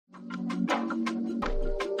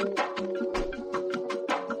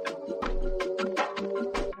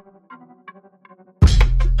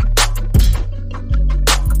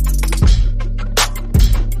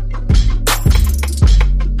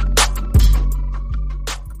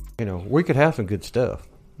we could have some good stuff.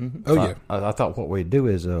 Mm-hmm. Oh yeah. I thought what we'd do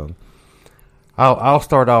is I'll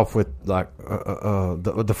start off with like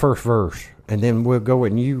the first verse, and then we'll go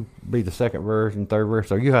and you be the second verse and third verse.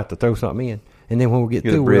 So you have to throw something in, and then when we get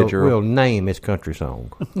through, we'll name his country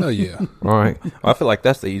song. Oh yeah. All right. I feel like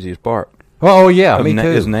that's the easiest part. Oh yeah, me too.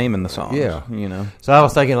 Is naming the songs. Yeah, So I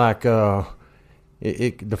was thinking like the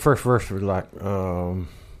first verse was like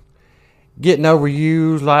getting over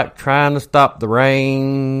you like trying to stop the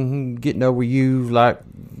rain, getting over you like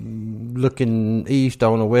looking east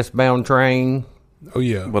on a westbound train. Oh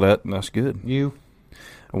yeah. Well, that's good. You.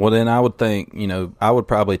 Well, then I would think, I would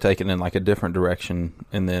probably take it in like a different direction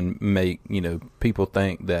and then make, people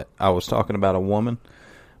think that I was talking about a woman,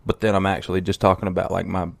 but then I'm actually just talking about like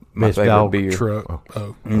my Best favorite dog beer. Truck.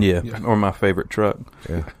 Oh. Yeah, or my favorite truck.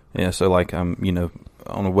 Yeah. Yeah, so like I'm,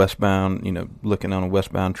 on a westbound, looking on a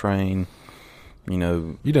westbound train,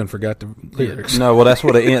 You done forgot the lyrics. No, well that's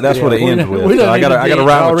what it ends with. So I gotta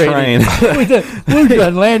ride the train. we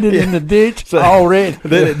done landed in the ditch already.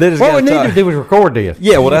 What we need to do is record this.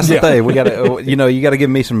 Yeah, well that's the thing. We gotta, you gotta give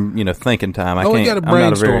me some, thinking time. We got a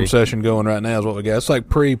brainstorm session going right now is what we got. It's like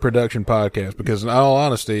pre-production podcast because in all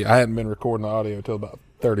honesty, I hadn't been recording the audio until about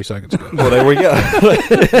 30 seconds ago. Well, there we go.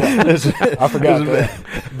 I forgot that.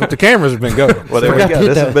 But the cameras have been going. Well, there we go.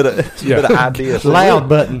 This is a bit of idea. Loud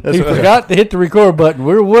button. He forgot to hit the record button.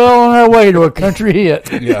 We're well on our way to a country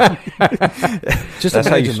hit. Yeah. That's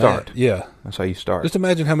how you start. That. Yeah. That's how you start. Just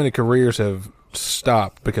imagine how many careers have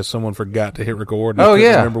stopped because someone forgot to hit record. And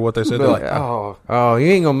remember what they said. They're like, oh, you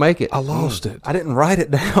ain't gonna make it. I lost it. I didn't write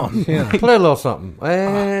it down. Yeah. Play a little something.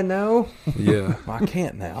 No. Yeah. I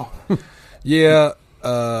can't now. Yeah.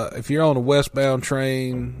 If you're on a westbound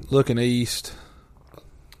train looking east,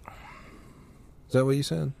 is that what you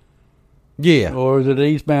said? Yeah. Or is it an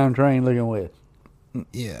eastbound train looking west?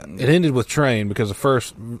 Yeah. It ended with train because the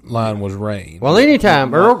first line was rain. Well,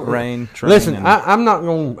 anytime, Earl. Rain, train. Listen, I'm not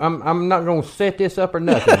gonna set this up or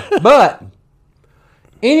nothing. But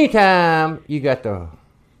anytime you got the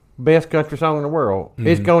best country song in the world,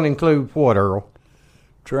 it's gonna include what, Earl?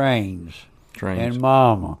 Trains. Trains. And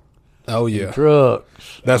mama. Oh yeah. And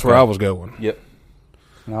trucks. That's where I was going. Yep.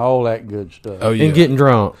 And all that good stuff. Oh yeah. And getting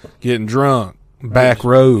drunk. Getting drunk. Back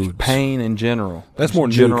roads. Pain in general. That's more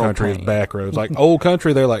new country is back roads. Like old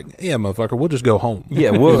country, they're like, yeah, motherfucker, we'll just go home. Yeah,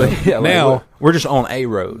 now we're just on a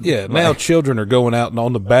road. Yeah, now children are going out and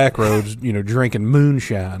on the back roads, drinking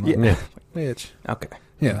moonshine. Like, yeah. Bitch. Okay.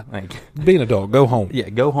 Yeah. Thank you. Be an adult. Go home. Yeah,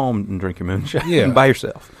 go home and drink your moonshine. Yeah. By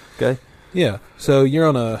yourself. Okay? Yeah. So you're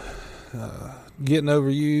on a getting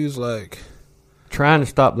overused, like trying to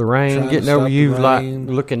stop the rain, getting over you like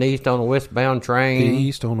looking east on a westbound train.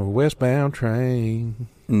 East on a westbound train.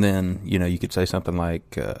 And then, you could say something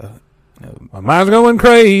like, my mind's going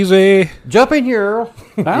crazy. Jump in here, Earl.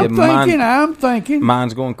 I'm thinking.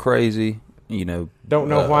 Mine's going crazy, Don't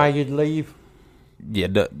know why you'd leave. Yeah,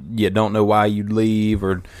 don't know why you'd leave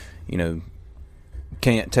or,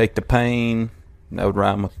 can't take the pain. That would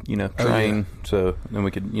rhyme with, train. Oh, yeah. So then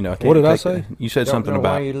we could, What did I say? You said don't something know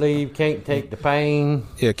about why you leave, can't take the pain.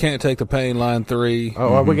 Yeah, can't take the pain, line 3.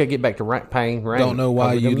 Oh, we got to get back to pain, rain. Don't know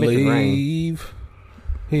why you leave.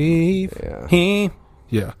 Heave. Yeah.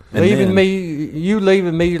 Yeah. Leaving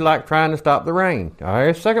me like trying to stop the rain. All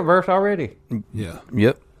right, second verse already. Yeah.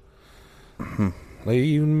 Yep.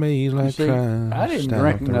 Leaving me like trying. I didn't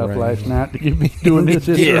drink enough last night to get me doing this.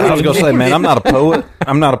 Yeah, I was going to say, man, I'm not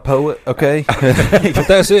a poet. Okay? But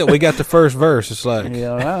that's it. We got the first verse. It's like.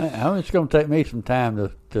 Yeah, it's going to take me some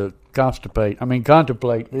time to contemplate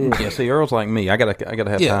this. Yeah, see, Earl's like me. I gotta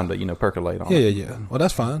have time to, percolate on it. Yeah. Well,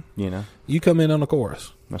 that's fine. You come in on the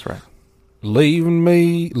chorus. That's right. Leaving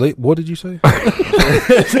me. What did you say?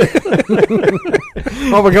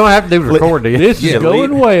 What we're going to have to do is record this. This is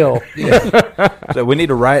going well. Yeah. So we need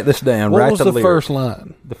to write this down. What was the lyrics. first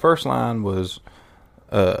line? The first line was,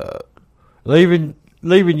 leaving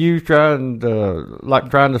you trying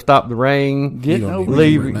to stop the rain. Getting over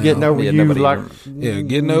you like getting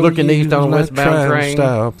over looking you east on a like westbound train. To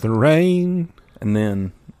stop the rain. And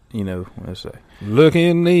then let's say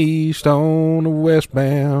looking east on a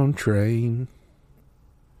westbound train.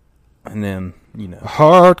 And then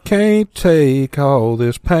heart can't take all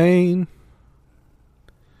this pain.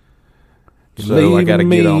 So I gotta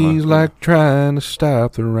get on me's like trying to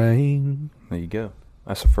stop the rain. There you go.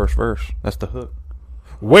 That's the first verse. That's the hook.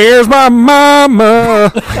 Where's my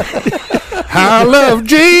mama? I love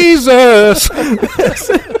Jesus.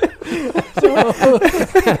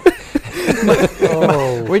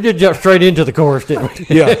 We did jump straight into the chorus, didn't we?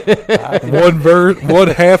 Yeah. One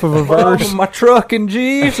half of a verse. My truck and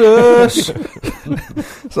Jesus.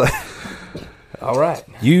 All right.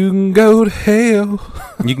 You can go to hell.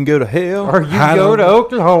 You can go to hell. Or you I go to don't-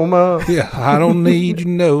 Oklahoma. Yeah, I don't need you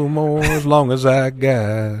no more as long as I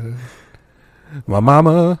got my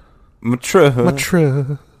mama, My truck. my truck,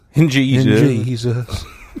 In and Jesus. Jesus.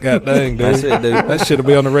 God dang, dude. That's it, dude. That shit'll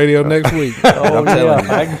be on the radio next week. Oh, I'm telling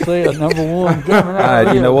you. I can see it. Number one coming out. All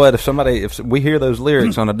right, you know what? If we hear those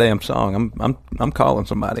lyrics on a damn song, I'm calling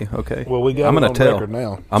somebody. Okay. Well, we got I'm it gonna on tell. record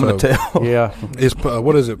now. I'm so gonna tell. Yeah, It's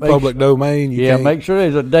what is it? Public domain. You yeah. can't, Make sure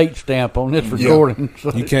there's a date stamp on this recording.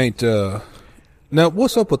 So you can't. Now,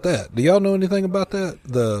 what's up with that? Do y'all know anything about that?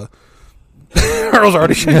 The Earl's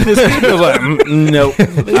already shaking his head. I was like, No,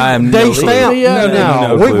 I am Date no clue. stamp? Yeah,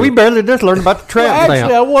 No, no clue. we barely just learned about the trap Well, actually,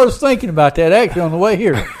 stamp. I was thinking about that actually on the way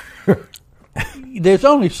here. There's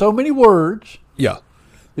only so many words. yeah,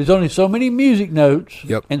 There's only so many music notes.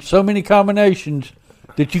 Yep. And so many combinations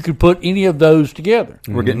that you could put any of those together.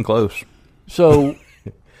 We're getting close. So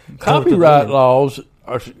copyright laws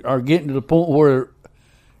are getting to the point where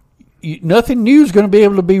nothing new is going to be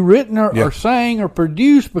able to be written Yeah. or sang or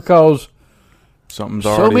produced because Something's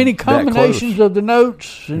so already many that close. combinations of the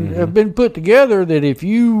notes have been put together that if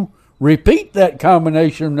you repeat that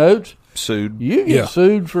combination of notes, Sued. you get Yeah.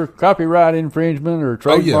 sued for copyright infringement or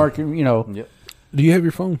Oh, yeah. trademarking. You know, Yep. do you have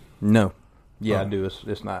your phone? No. Yeah, I do.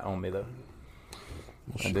 It's not on me though.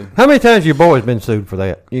 I do. How many times your boys been sued for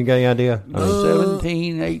that? You got any idea?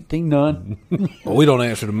 17, 18, none. Well, we don't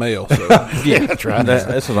answer the mail, so Yeah, that's right.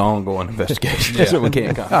 That's an ongoing investigation. That's what we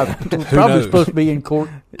can't comment. Probably knows? supposed to be in court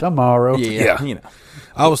tomorrow. Yeah, you know.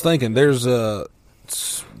 I was thinking there's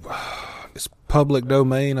it's public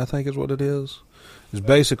domain, I think is what it is. It's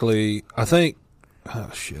basically, I think, I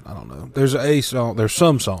don't know. There's a song, there's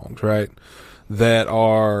some songs, right, that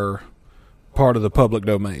are part of the public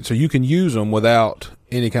domain. So you can use them without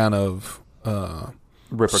any kind of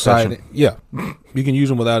Repercussion. yeah. You can use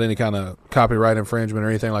them without any kind of copyright infringement or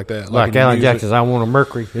anything like that. Like in the Alan music. Jackson's "I Want a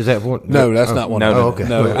Mercury." Is that what? No, that's not one. No, of no, them. okay.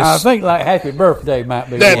 No, I it's- think like Happy Birthday might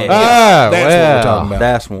be That- one. Ah, That's what we're well. talking about.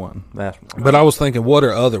 That's one. That's one. But I was thinking, what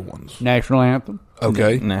are other ones? National Anthem.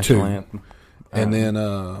 Okay, National two. anthem. And then,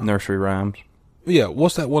 Nursery rhymes. yeah,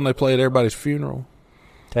 what's that one they play at everybody's funeral?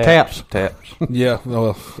 Taps. Taps. Yeah,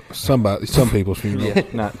 well, some people's funeral. Yeah,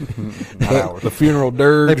 not ours. The funeral They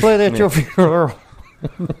dirge. play that at your funeral.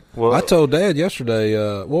 Well, I told Dad yesterday,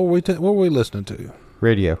 what were we listening to?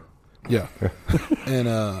 Radio. Yeah, and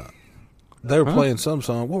they were playing some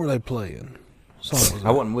song. What were they playing? What song was I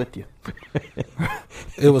wasn't with you.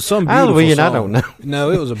 it was some I beautiful mean, song. I don't know. No,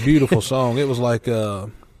 it was a beautiful song. It was like No,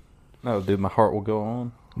 dude, my heart will go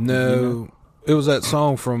on. no, it was that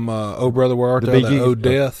song from "Oh Brother Where Art The Thou?" Bee That Gees. "Oh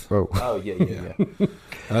Death." Oh. Oh yeah.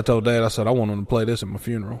 And I told Dad, I said, I want him to play this at my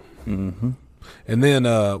funeral. Mm-hmm. And then,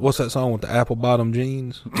 what's that song with the apple bottom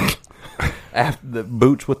jeans? After the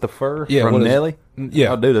boots with the fur Yeah, from what is- Nelly.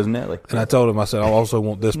 Yeah. Oh, dude, that's Nelly. And I told him, I said, I also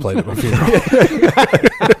want this played at my funeral.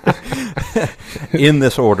 In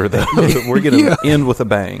this order, though, we're gonna end with a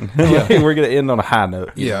bang. Yeah. We're gonna end on a high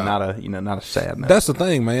note. Yeah. not a sad note. That's the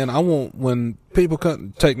thing, man. I want, when people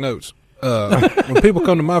come, take notes. When people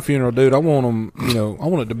come to my funeral, dude, I want them, I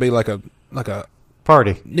want it to be like a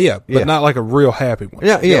Party. yeah, but Yeah. not like a real happy one.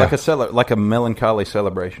 Yeah, yeah. like a melancholy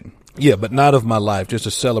celebration. Yeah, but not of my life, just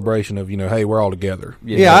a celebration of, hey, we're all together.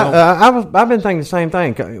 Yeah, I've been thinking the same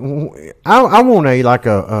thing. I want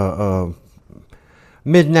a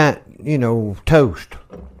midnight, toast.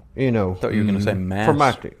 I thought you were gonna say mass.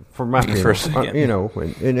 For my For a funeral,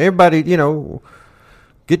 second. and everybody,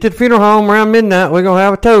 get to the funeral home around midnight. We're gonna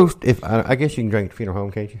have a toast. If I guess you can drink at the funeral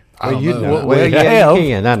home, can't you? I don't know. Well, We yeah, have. you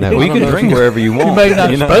can. I know. Well, you can drink wherever you want. You may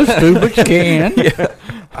not know? supposed to, but you can.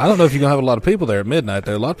 I don't know if you're going to have a lot of people there at midnight,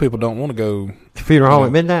 though. A lot of people don't want to go, The funeral home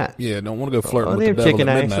at midnight. don't want to go flirting Oh, with the them devil chicken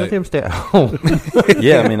at ass. midnight. Let them stay at home.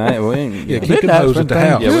 Yeah, I mean, we ain't, Yeah, yeah, keep them Midnight's hoes when at the things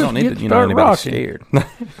house. we don't need Get to, start anybody rocking. scared.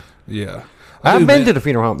 Yeah. I've do, been man. to the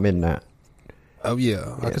funeral home at midnight. Oh,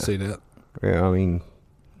 yeah. I can see that. Yeah, I mean,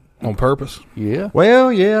 On purpose? Yeah.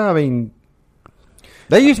 well, yeah, I mean,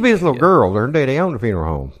 there used to be this little girl. Her daddy owned the funeral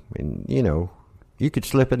home, and you could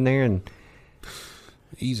slip in there and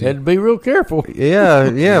Easy. Had to be real careful.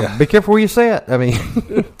 yeah. Be careful where you sit. I mean,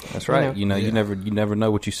 That's right. You never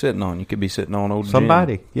know what you're sitting on. You could be sitting on old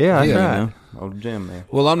somebody. Jim. Yeah, that's Yeah, right. Old Jim there.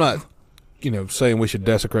 Well, I'm not, saying we should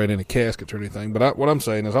desecrate any caskets or anything, but what I'm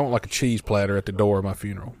saying is I want like a cheese platter at the door of my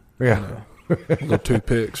funeral. Yeah. Little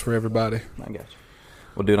toothpicks for everybody. I got you.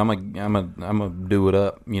 Well, dude, I'm a do it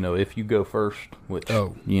up. If you go first, which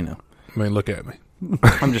Oh. you I mean, look at me.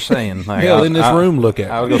 I'm just saying. Like, Hell, in this room, look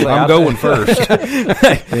at I was me. gonna say, I'm going first.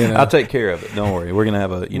 I'll take care of it. Don't worry. We're gonna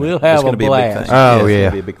have a. We'll it's have gonna a be blast. a big thing. Oh, It's yeah.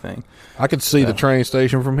 gonna be a big thing. I could see the train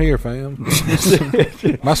station from here, fam.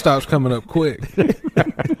 My stop's coming up quick.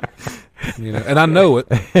 And I know it.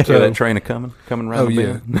 So So, that train coming around the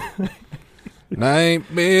bend. And I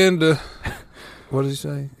ain't been to, what does he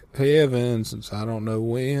say? Heaven since I don't know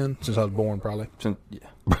when. Since I was born, probably. Since you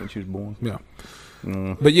was born. Yeah.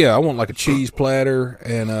 Mm. But yeah, I want like a cheese platter,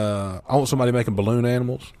 and I want somebody making balloon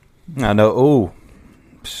animals. I know. Oh,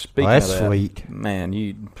 speaking Well, that's of that, sweet. man,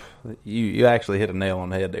 you actually hit a nail on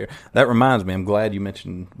the head there. That reminds me. I'm glad you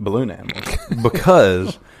mentioned balloon animals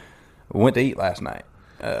because we went to eat last night.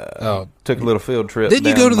 Took a little field trip. Didn't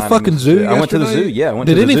you down go to the Miami, fucking Mississippi. zoo I went to the yesterday? zoo. Yeah, I went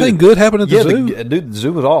Did to the anything zoo. good happen at the zoo? Dude, the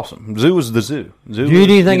zoo was awesome. Zoo was the zoo. Zoo Did you was,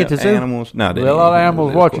 eat anything at the zoo? Animals. No, I didn't. A lot of eat animals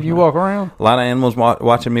anything. watching you walk around. A lot of animals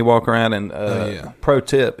watching me walk around. And yeah. pro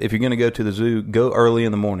tip: if you're going to go to the zoo, go early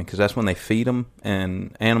in the morning because that's when they feed them.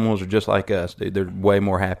 And animals are just like us, dude. They're way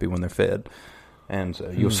more happy when they're fed, and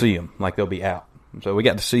so you'll see them like they'll be out. So we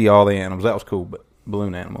got to see all the animals. That was cool. But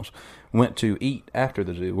balloon animals. Went to eat after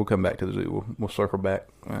the zoo. We'll come back to the zoo. We'll circle back.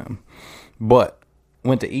 But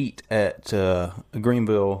went to eat at a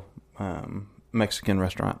Greenville Mexican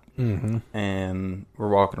restaurant, and we're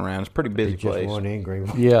walking around. It's a pretty busy Just place. one in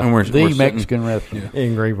Greenville. Yeah, And we're the sitting- Mexican restaurant.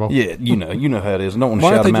 In Greenville. Yeah, you know how it is. I don't want to Why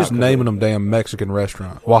shout aren't they them just out. naming them damn Mexican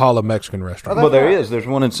restaurant? Walhalla Mexican restaurant. Well, there is. There's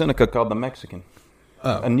one in Seneca called the Mexican.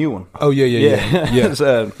 A new one. Oh, yeah.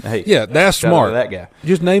 So, hey, Yeah, that's shout out smart. to that guy.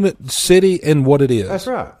 Just name it city and what it is. That's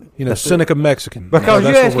right. Seneca Mexican. Because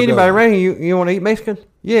you That's ask where we're anybody going. around, you want to eat Mexican?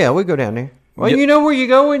 Yeah, we go down there. Well, Yep. you know where you're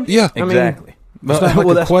going? Yeah. I mean, Exactly. It's not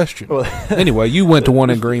like a question. Anyway, you went to one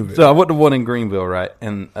in Greenville. So I went to one in Greenville, right?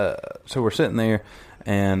 And so we're sitting there,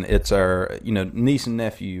 and it's our niece and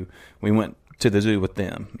nephew. We went to the zoo with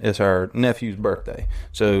them. It's our nephew's birthday,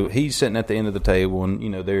 so he's sitting at the end of the table, and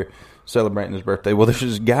they're celebrating his birthday. Well, there's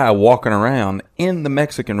this guy walking around in the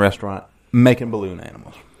Mexican restaurant making balloon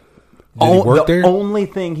animals. Did he work there? The only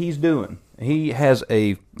thing he's doing, he has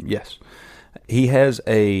a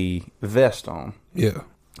vest on. Yeah.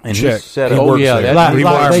 And Check. he's set He up. Oh works yeah, there. that's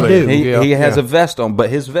Like like they do. He has Yeah. a vest on, but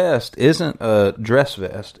his vest isn't a dress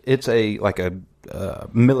vest. It's a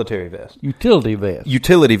military vest, utility vest.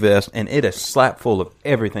 utility vest, and it is slap full of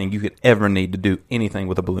everything you could ever need to do anything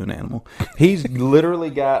with a balloon animal. He's literally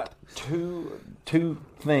got two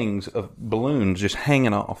things of balloons just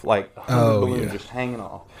hanging off, like 100 balloons just hanging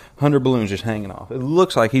off. 100 balloons just hanging off. It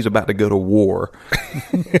looks like he's about to go to war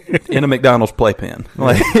in a McDonald's playpen.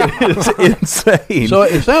 Like, it's insane. So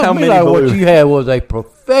it sounds how to me many like what balloons- you had was a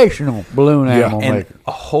professional balloon animal and maker.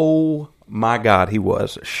 oh my God, he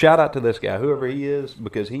was. Shout out to this guy, whoever he is,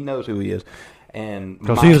 because he knows who he is. And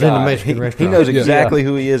 'Cause my he was in the God, Mexican he restaurant. knows exactly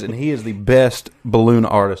who he is, and he is the best balloon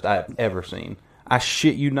artist I have ever seen. I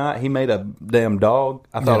shit you not, he made a damn dog.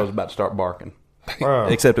 I thought it was about to start barking. Wow.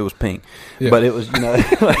 Except it was pink, Yeah. but it was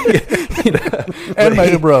And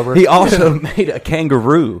made a rubber. He also made a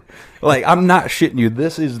kangaroo. Like, I'm not shitting you.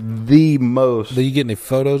 This is the most. Do you get any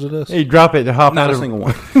photos of this? He drop it and hop Not out a of single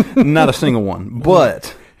one. Not a single one.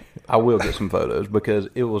 But I will get some photos because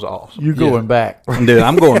it was awesome. You're going back. Dude,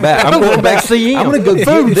 I'm going back. I'm going back to see him. I'm going to go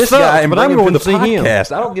Food get this sucks, guy and but bring I'm him going to to the see him.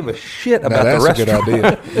 podcast. I don't give a shit about that's the a good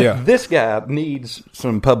restaurant. idea. Yeah. This guy needs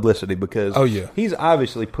some publicity because he's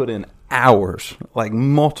obviously put in hours, like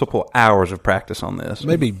multiple hours of practice on this.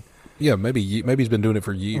 Maybe he's been doing it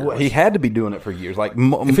for years. Well, he had to be doing it for years. Like,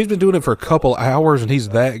 If he's been doing it for a couple hours and he's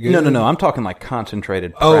that good. no. I'm talking like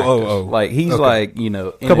concentrated Oh, practice. oh, oh. Like, he's Okay. like, in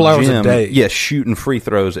Couple a hours a gym, day. Yeah, shooting free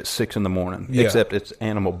throws at 6 a.m. Yeah. Except it's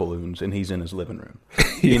animal balloons, and he's in his living room.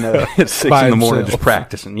 At 6 By a.m. himself. just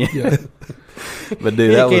practicing. Yeah. But dude,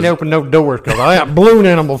 He that can't was open no doors because I got balloon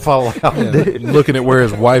animal fall out. Looking at where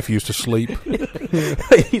his wife used to sleep.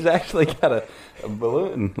 he's actually got a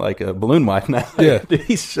balloon, like a balloon wife now. Yeah. Dude,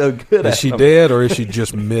 he's so good at Is she them. dead or is she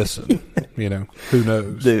just missing? Who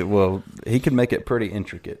knows? Dude, well, he can make it pretty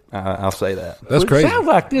intricate. I'll say that. That's Well, it crazy. sounds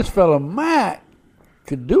like this fella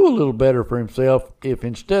could do a little better for himself if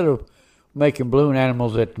instead of making balloon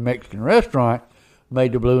animals at the Mexican restaurant,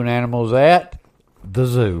 made the balloon animals at The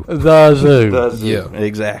zoo. the zoo. Yeah.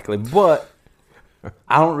 Exactly. But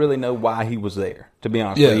I don't really know why he was there. To be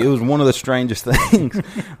honest with you, it was one of the strangest things,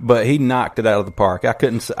 but he knocked it out of the park. I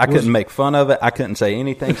couldn't make fun of it. I couldn't say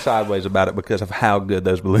anything sideways about it because of how good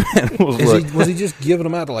those balloon animals looked. Was he just giving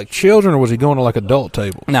them out to like children, or was he going to like adult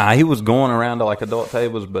table? Nah, he was going around to like adult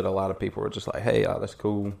tables, but a lot of people were just like, "Hey, that's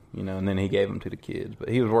cool," and then he gave them to the kids. But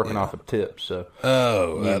he was working off of tips, so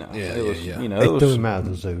it was. They threw him out of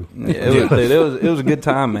the zoo. It was a good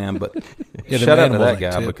time, man. But shout out to that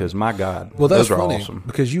guy because my God, well, that's those are funny awesome.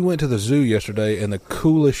 because you went to the zoo yesterday and the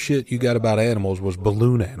coolest shit you got about animals was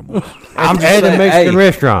balloon animals. I'm at a Mexican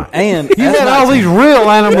restaurant, and you had all these real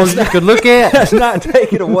animals you could look at. That's not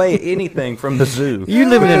taking away anything from the zoo. You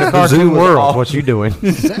living in a cartoon world? Awesome. What you doing?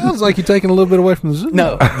 Sounds like you're taking a little bit away from the zoo.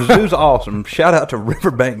 No, the zoo's awesome. Shout out to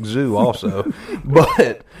Riverbank Zoo also,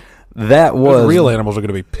 but. That was the real animals are going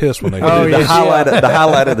to be pissed when they do the highlight. The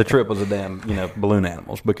highlight of the trip was the damn balloon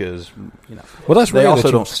animals because well that's they also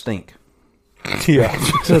don't stink. Yeah,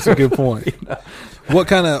 that's a good point. What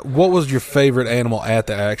was your favorite animal at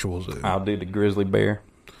the actual zoo? I'll do the grizzly bear.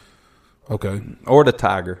 Okay. Or the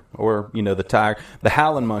tiger, or the tiger. The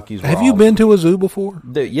howling monkeys. Have you been to a zoo before?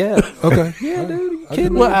 Dude, yeah. Okay. Yeah, dude.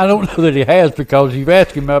 Well, I don't know that he has because you've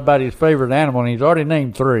asked him about his favorite animal and he's already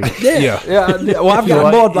named 3. Yeah. Well, I've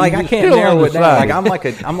got more. Like I can't narrow it down. Like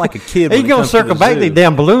I'm like a kid. He's gonna circle back these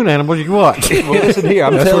damn balloon animals. You watch. Well, listen here.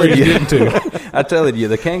 I'm That's telling where you. you're getting to. I'm telling you,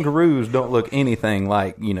 the kangaroos don't look anything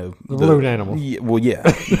like the balloon animals.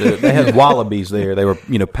 They had wallabies there. They were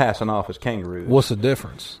passing off as kangaroos. What's the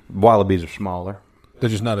difference? Wallabies are smaller. They're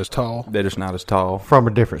just not as tall. They're just not as tall. From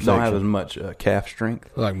a different Don't section. have as much calf strength.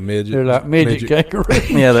 Like midget. They're like midget kangaroos.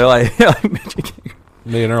 Yeah, they're like midget kangaroos.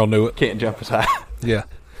 Me and Earl knew it. Can't jump as high. Yeah.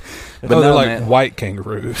 But they're no, like man. white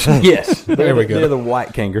kangaroos. Yes. There we go. They're the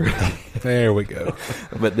white kangaroo. There we go.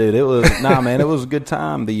 But dude, it was it was a good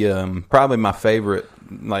time. The probably my favorite,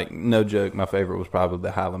 like no joke, my favorite was probably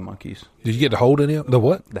the howling monkeys. Did you get to hold any of them? The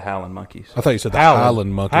what? The howling monkeys. I thought you said the Howlin'.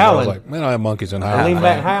 Highland monkeys. I Howlin'. was like, man, I have monkeys in Lean Highland.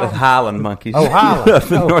 back, The Howlin'. Highland monkeys. Oh, Highland.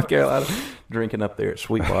 Up in North Carolina, drinking up there at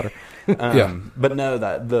Sweetwater. Yeah. But no,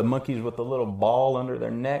 the monkeys with the little ball under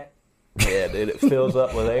their neck. Yeah, dude, it fills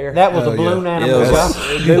up with air. That was a balloon animal.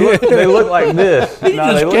 They look like this. You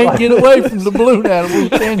just can't get away from the balloon animals,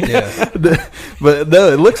 can you? Yeah. But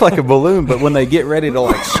no, it looks like a balloon. But when they get ready to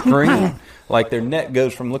like scream, like their neck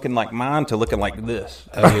goes from looking like mine to looking like this.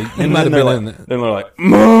 You might have then been they're in like, there. then they're like,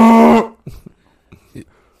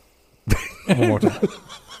 One more time.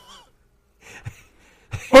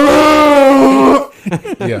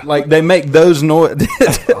 Yeah. like they make those noise.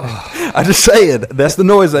 I just said that's the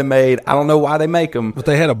noise they made. I don't know why they make them, But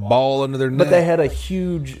they had a ball under their neck. but they had a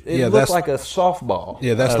huge. It Yeah, looked that's- like a softball.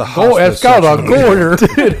 Yeah, that's the It's hospice called a section. corner.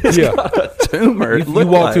 It's Yeah. got a tumor. It You looked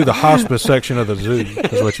walked like. through the hospice section of the zoo.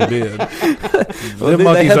 Is what you did. Well, Them they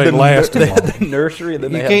monkeys had ain't the, lasting They had long. the nursery, and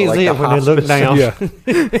then You they had can't like see the it when they look hospice. down.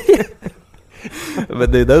 Yeah.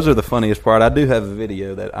 But dude, those are the funniest part. I do have a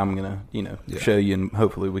video that I'm gonna, show you, and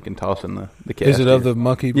hopefully we can toss in the cast. Is it of here. the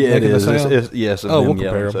monkey Yeah, it making the is. sound? Yes. of Oh, them we'll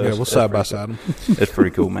yelling, compare so them. Yeah, it's- we'll it's side by pretty side them. cool. It's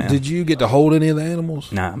pretty cool, man. Did you get to hold any of the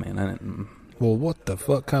animals? Nah, man, I didn't. Well, what the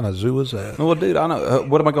fuck kind of zoo is that? Well, dude, I know.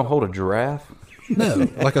 What am I gonna hold? A giraffe? No,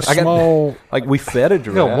 like a I got- small, Like we fed a A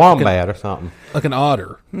giraffe? wombat or something. like an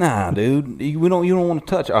otter. Nah, dude. You don't want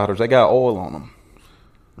to touch otters. They got oil on them.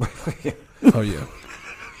 Oh yeah.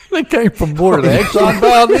 They came from border the Exxon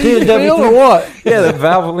Valdez field or what? Yeah, the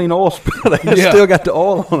Valvoline oil spill. They Yeah. still got the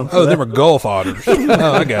oil on them. Oh, them are Gulf otters.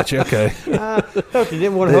 Oh, I got you. Okay. Thought you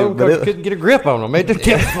didn't want to Dude, hold but because you it- couldn't get a grip on them. They just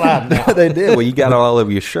kept sliding out. They did. Well, you got it all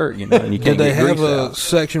over your shirt, and you Did can't they get have grease a out.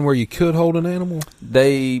 section where you could hold an animal?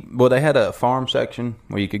 They had a farm section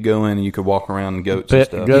where you could go in and you could walk around and goats Pet and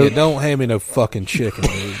stuff. goat. Yeah, don't hand me no fucking chicken,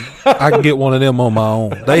 dude. I can get one of them on my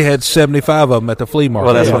own. They had 75 of them at the flea market.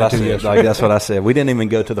 Well, that's what I went to said. yesterday. Like that's what I said. We didn't even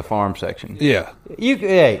go to the farm section. Yeah, You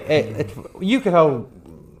could hold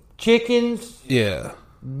chickens, yeah.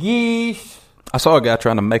 geese. I saw a guy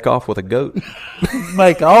trying to make off with a goat.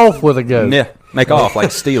 Make off with a goat. Yeah, make off,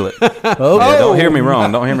 like steal it. Oh, Yeah, don't hear me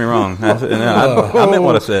wrong. Don't hear me wrong. I meant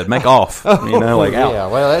what I said. Make off. Like out. Yeah,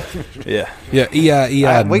 well, that's. Yeah. Yeah,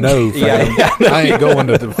 EI, we- no. fam. I ain't going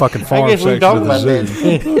to the fucking I farm guess we section talked of the about zoo.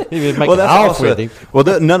 that. He was making Well, that's off also, with him.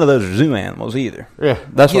 well, none of those are zoo animals either. Yeah.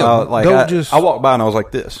 That's Yeah, what I don't like. just- I walked by and I was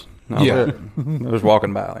like this. I Yeah. was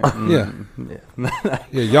walking by. Like, Yeah. yeah.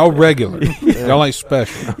 Yeah, y'all regular. Y'all ain't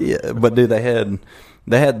special. Yeah, but dude, they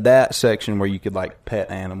had that section where you could like pet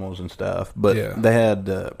animals and stuff. But Yeah. they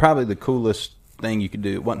had probably the coolest thing you could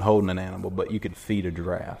do. It wasn't holding an animal, but you could feed a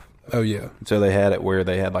giraffe. Oh, yeah. So they had it where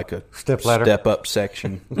they had like a Step ladder. step up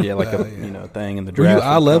section. Yeah, like a yeah. thing, and the Were you giraffe.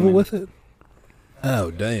 eye would level come in. with it?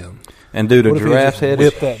 Oh, damn. And dude, a What if he giraffe's just head is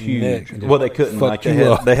whipped that huge. neck and Well, they couldn't. fucked Like you they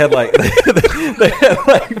up? had like they had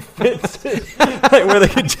like fences like where they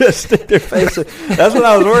could just stick their face. That's what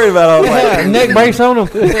I was worried about. I was like, neck brace on him.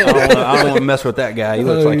 I don't want to mess with that guy. He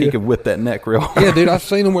looks like he could whip that neck real hard. Yeah, dude, I've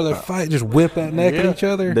seen them where they fight, just whip that neck at each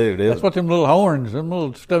other. Dude, it That's was, what them little horns, them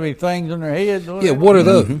little stubby things on their head. Yeah, what are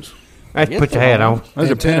those? I just put your hat on. those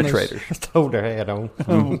are Antennas. penetrators. Just hold their hat on.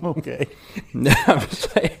 Oh, okay. I'm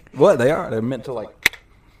just saying. What they are? They're meant to like.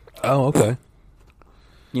 Oh, okay.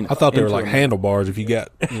 You know, I thought they were into like a- handlebars. If you got,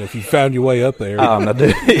 if you found your way up there. Oh no,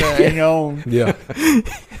 dude. Hang on. Yeah.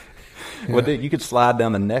 Well, dude, you could slide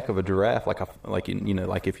down the neck of a giraffe like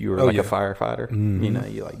if you were Oh, like yeah. a firefighter. Mhm. You know,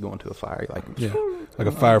 you like go into a fire, you like Yeah. Like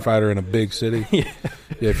a firefighter in a big city. Yeah.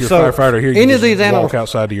 Yeah, if you're So, a firefighter here, you any of just these walk animals-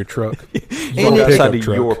 outside to your truck. you walk Any- outside pickup of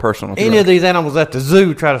truck. your personal. Any of these animals at the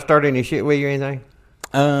zoo try to start any shit with you or anything?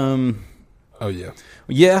 Oh,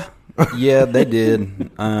 yeah. Yeah, they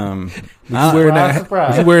did. Was you wearing that surprise.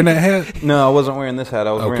 Was you wearing that hat? No, I wasn't wearing this hat.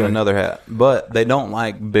 I was wearing Okay. another hat. But they don't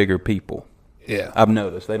like bigger people. Yeah. I've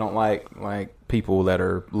noticed they don't like people that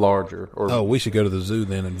are larger. Or Oh, we should go to the zoo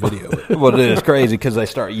then and video it. well, dude, it's crazy because they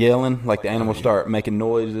start yelling. Like the animals start making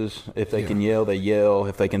noises. If they can yell, they yell.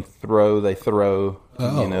 If they can throw, they throw.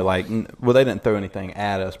 Oh. You know, well, they didn't throw anything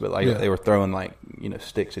at us, but Yeah. they were throwing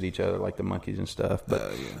sticks at each other, like the monkeys and stuff.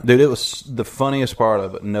 But yeah. dude, it was the funniest part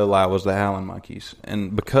of it. No lie, was the howling monkeys,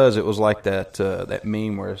 and because it was like that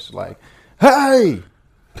meme where it's like, "Hey."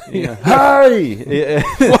 Yeah. Hey, yeah.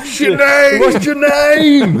 What's your name? What's your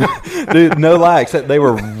name? Dude, no lie, except they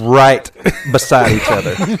were right beside each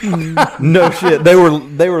other. No shit. They were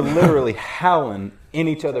literally howling in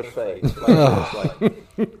each other's face.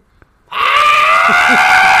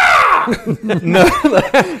 No,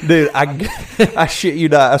 dude, I shit you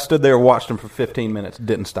not. I stood there and watched them for 15 minutes.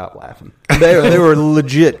 Didn't stop laughing. They were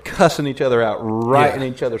legit cussing each other out right in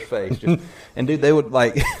each other's face. And dude, they would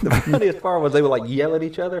the funniest part was they would yell at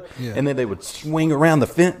each other, and then they would swing around the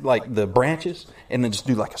fence, the branches, and then just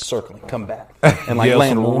do a circle and come back and Yell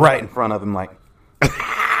land some more. right in front of him again.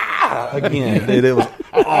 Dude, it was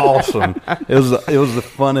awesome. It was the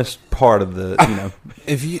funnest part of the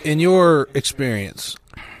If you, in your experience,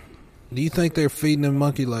 do you think they're feeding them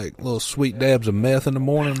monkey little sweet dabs of meth in the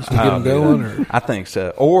mornings to get them going? Or? I think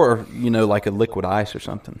so. Or, like a liquid ice or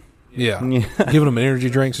something. Yeah. Yeah. Giving them energy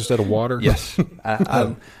drinks instead of water? Yes.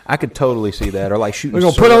 I could totally see that. Or shooting We're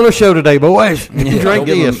going to put on a show today, boys. Drink don't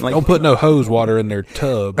give this. them, Don't put no hose water in their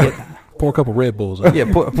tub. Pour a couple Red Bulls in.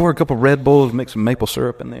 Yeah, pour a couple Red Bulls, mix some maple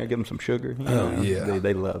syrup in there, give them some sugar. Yeah.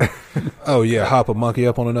 They love it. Oh, yeah. Hop a monkey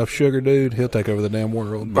up on enough sugar, dude. He'll take over the damn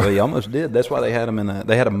world. But they almost did. That's why they had them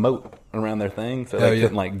they had a moat around their thing, so they yeah.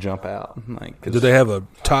 couldn't jump out. 'Cause- Did they have a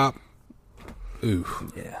top? Ooh.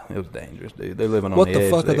 Yeah, it was dangerous, dude. They're living on What the the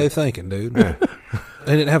edge fuck are there. they thinking, dude? They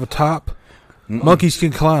didn't have a top? Monkeys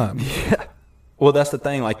can climb. Well, that's the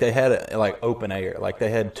thing. They had it open air. They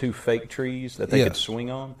had two fake trees that they Yeah. could swing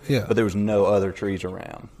on. Yeah. But there was no other trees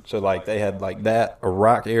around. So they had that, a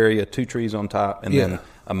rock area, two trees on top, and Yeah. then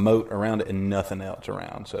a moat around it, and nothing else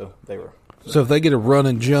around. So they were So if they get a run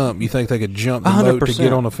and jump, you think they could jump the moat to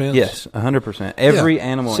get on a fence? Yes, 100%. Every Yeah.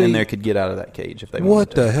 animal See, in there could get out of that cage if they What wanted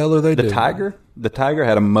to. the hell are they The doing? tiger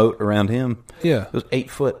had a moat around him. Yeah. It was 8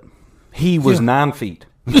 foot. He was Yeah. 9 feet.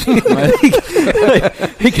 he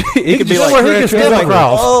could be just where he can step like,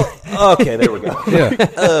 across. oh, okay, there we go.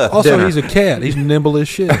 Yeah. Also, dinner. he's a cat. He's nimble as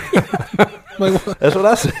shit. That's what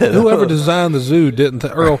I said. Whoever designed the zoo didn't.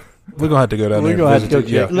 Earl, we're gonna have to go down We're there. going and to have to go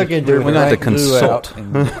visit it. check, look into it. We're gonna have to rank the zoo consult. out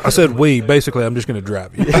and I said we. Basically, I'm just gonna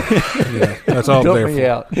drive you. Yeah, that's all I'm Dump there me for.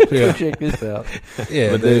 out. Yeah. Go check this out.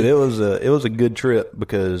 Yeah, But dude, it was a good trip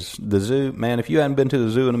because the zoo, man. If you hadn't been to the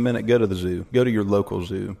zoo in a minute, go to the zoo. Go to your local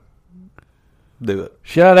zoo. Do it.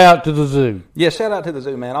 Shout out to the zoo. Yeah, shout out to the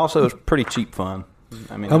zoo, man. Also, it's pretty cheap fun.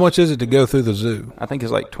 I mean, How much is it to go through the zoo? I think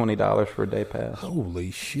it's $20 for a day pass. Holy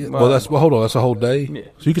shit! Well, Well, hold on. That's a whole day. Yeah.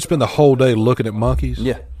 So you could spend the whole day looking at monkeys.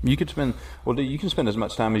 Yeah, you could spend. Well, dude, you can spend as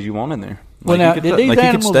much time as you want in there. Well, you now, could- did these you could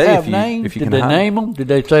animals stay have if names? if you Did can they hide. name them? Did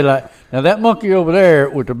they say now that monkey over there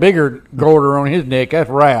with the bigger garter on his neck, that's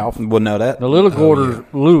Ralph. Well, no, that The little garter's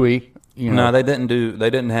Louie. You know, no, they didn't do. They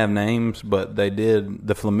didn't have names, but they did.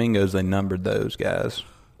 The flamingos, they numbered those guys,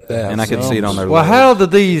 and I could see it on their. Well, legs. how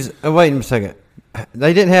did these? Wait a second.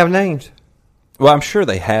 They didn't have names. Well, I'm sure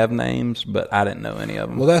they have names, but I didn't know any of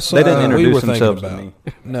them. Well, that's they didn't we were introduce thinking themselves about. to me.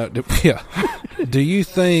 No, yeah. Do you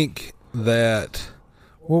think that?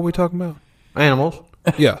 What were we talking about? Animals.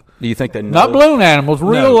 Yeah. Do you think they know? not balloon animals,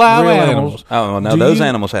 real No, live real animals. Oh well, no, Do those you-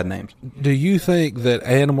 animals had names. Do you think that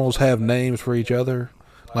animals have names for each other?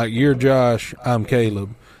 Like you're Josh, I'm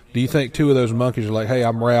Caleb. Do you think two of those monkeys are like, "Hey,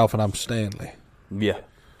 I'm Ralph and I'm Stanley"? Yeah.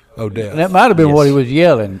 Oh, death. And that might have been Yes. what he was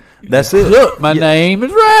yelling. That's it. Look, my Yeah. name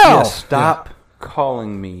is Yeah, Ralph. stop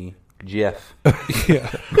calling me Jeff.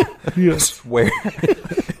 Yeah. I swear.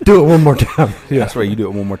 Do it one more time. Yeah. I swear you do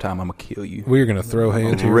it one more time, I'm going to kill you. We're going to throw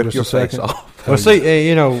hands here Rip in your just a face second. off. Well,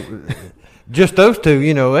 see, just those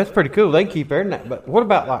two, that's pretty cool. They can keep their name. But what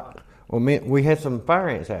about we had some fire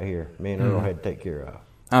ants out here. Me and Earl had to take care of.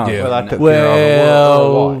 Oh, Yeah. Well, I took Well, care of them.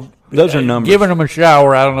 Earl watched. those are numbers. Giving them a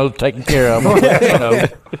shower, I don't know, taking care of them.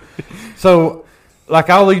 So, like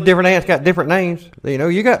all these different ants got different names.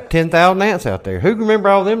 You got 10,000 ants out there. Who can remember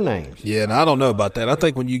all them names? Yeah, and I don't know about that. I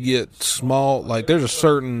think when you get small, like there's a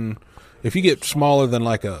certain, if you get smaller than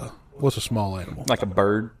what's a small animal? Like a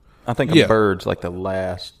bird. I think Yeah. a bird's like the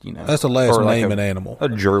last, That's the last or like name a- an animal. A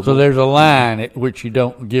gerbil. So there's a line at which you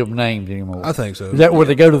don't give names anymore. I think so. Is that where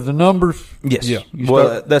they go to the numbers? Yes. Yeah.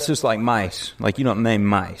 Well, that's just like mice. Like you don't name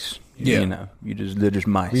mice. Yeah. They're just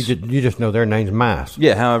mice. You just know their name's mice.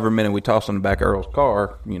 Yeah, however many we toss on the back of Earl's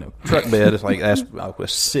car, truck bed, it's like that's with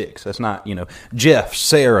 6. That's not, Jeff,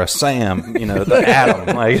 Sarah, Sam,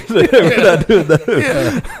 Adam. Like we're not doing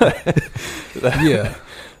those. Yeah.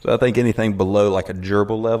 So I think anything below like a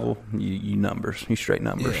gerbil level, you numbers. You straight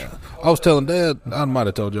numbers. Yeah. I was telling Dad, I might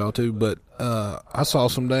have told y'all too, but I saw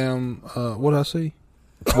some damn, what did I see?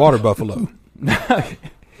 Water buffalo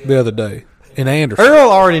the other day in Anderson. Earl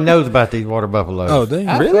already knows about these water buffaloes. Oh, dang.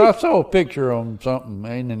 I saw a picture on something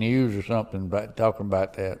in the news or something talking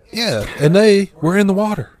about that. Yeah. And they were in the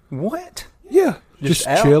water. What? Yeah. Just Just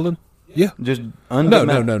out? chilling. Yeah. Just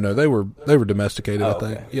No. They were domesticated, I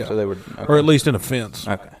think. Okay. Yeah. So they were, Or at least in a fence.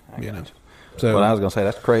 okay. I You got know. you. So Well, I was gonna say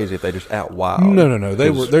that's crazy if they just out wild. No. They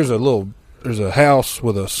were. There's a house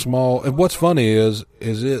with a small. And what's funny is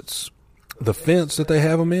it's the fence that they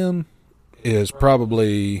have them in is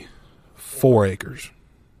probably 4 acres.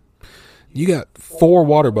 You got 4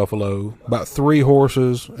 water buffalo, about 3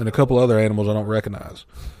 horses, and a couple other animals I don't recognize,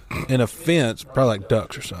 in a fence, probably like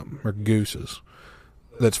ducks or something or gooses.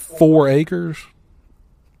 That's 4 acres.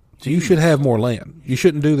 You should have more land. You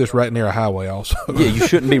shouldn't do this right near a highway. Also, Yeah, you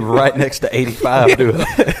shouldn't be right next to 85 doing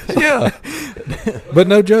that. yeah. But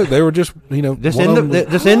no joke, they were just Just one in of them was-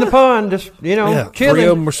 just in the pond, just Yeah, 3 chilling. of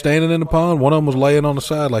them were standing in the pond. One of them was laying on the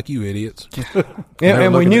side like you idiots. Yeah,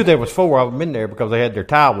 and we looking knew at- there was 4 of them in there because they had their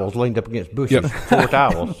towels leaned up against bushes. Yep. 4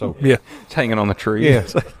 towels. So Yeah, It's hanging on the tree. yeah.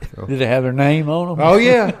 Did they have their name on them? Oh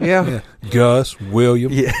yeah. Gus,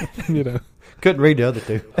 William. Yeah. Couldn't read the other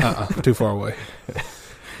 2. Too far away.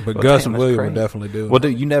 But Well, Gus damn, and that's William crazy. are definitely doing. Well,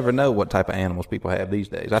 dude, you never know what type of animals people have these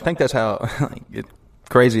days. I think that's how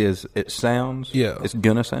crazy as it sounds. Yeah. It's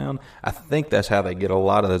gonna sound. I think that's how they get a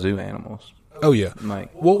lot of the zoo animals. Oh yeah.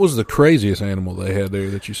 Like What was the craziest animal they had there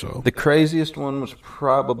that you saw? the craziest one was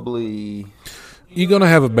probably You're gonna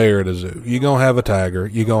have a bear at a zoo. You're gonna have a tiger.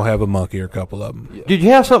 You're gonna have a monkey or a couple of them. Did you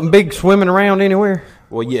have something big swimming around anywhere?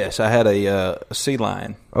 well, yes, I had a sea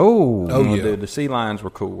lion. Oh, yeah. Dude, the sea lions were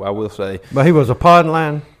cool. I will say. but he was a pod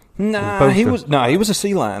lion. Nah, he Poster. was a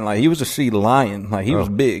sea lion. Like he was a sea lion. Like he was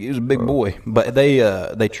big. He was a big boy. But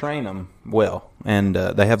they train them well, and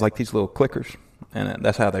they have like these little clickers, and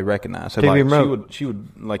that's how they recognize. So TV like remote. she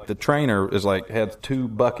would like the trainer is like had 2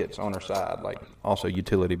 buckets on her side, like also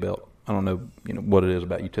utility belt. I don't know what it is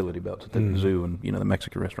about utility belts at the zoo and the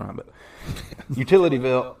Mexican restaurant, but utility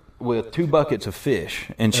belt with 2 buckets of fish,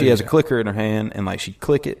 and she has a clicker in her hand, and like she'd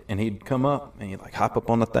click it, and he'd come up, and he'd like hop up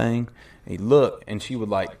on the thing, and he'd look, and she would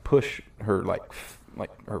like push her like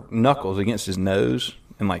her knuckles against his nose,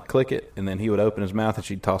 and like click it, and then he would open his mouth, and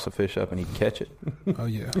she'd toss a fish up, and he'd catch it. Oh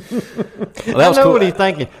yeah. Well, I know what he's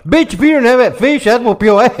thinking. Bitch, if you didn't have that fish, I'd whoop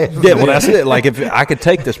your ass. Yeah, well, that's it. Like, if I could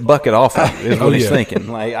take this bucket off, of you, is what Oh, he's yeah. thinking.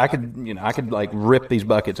 Like, I could like rip these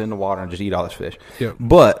buckets in the water and just eat all this fish. Yep.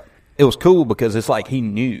 But it was cool because it's like he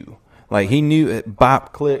knew. Like, he knew it,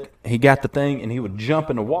 bop, click, he got the thing, and he would jump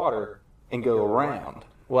in the water and go around.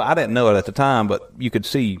 Well, I didn't know it at the time, but you could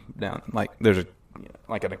see down, like, there's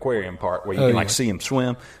like an aquarium part where you can like see him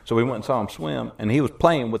swim. So we went and saw him swim, and he was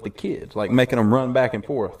playing with the kids, like making them run back and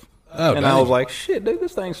forth. Oh, and I dang. was like, shit, dude,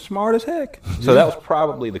 this thing's smart as heck. So that was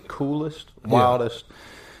probably the coolest, wildest.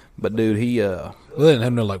 But dude, he Well, they didn't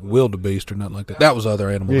have no like wildebeest or nothing like that. That was the other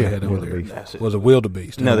animal they had over there. wildebeest. That's it. Was a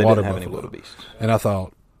wildebeest. No, and a they water didn't have any buffalo. wildebeests. And I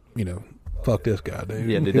thought, fuck this guy, dude.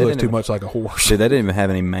 Yeah, dude, he they looks didn't too even- much like a horse. Dude, they didn't even have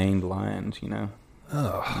any maned lions,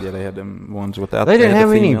 Oh. Yeah, they had them ones without. They didn't had have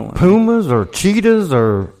the any female one. pumas or cheetahs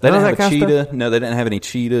or They none didn't of have that a kind of cheetah. stuff? No, they didn't have any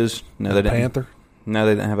cheetahs. No, they didn't. Panther. Now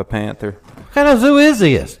they didn't have a panther. What kind of zoo is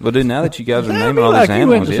this? But dude, now that you guys are That'd naming be all like these you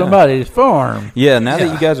went animals, to yeah. somebody's farm. Yeah, now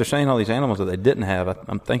that you guys are saying all these animals that they didn't have,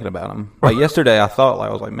 I'm thinking about them. Like yesterday, I thought, like,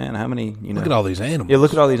 I was like, man, how many, Look at all these animals. Yeah,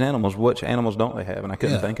 look at all these animals. Which animals don't they have? And I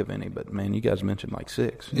couldn't Yeah. think of any. But, man, you guys mentioned like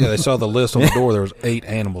 6. Yeah, they saw the list on the door. There was 8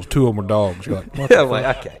 animals. 2 of them were dogs. You're like, what Yeah, the like,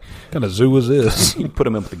 fuck okay. kind of zoo is this? You put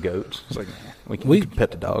them in with the goats. It's like, man, we can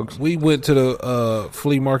pet the dogs. We went to the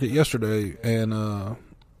flea market yesterday, and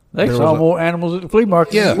They There saw was a- more animals at the flea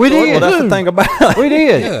market. Yeah. than We you saw at did. Well, the that's zoo. the thing about it. We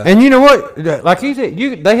did. Yeah. And you know what? Like he said,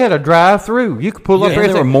 they had a drive-through. You could pull up Yeah, there and and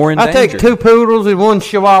they say, were more I take endangered. 2 poodles and 1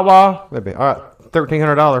 chihuahua. That'd be, all right,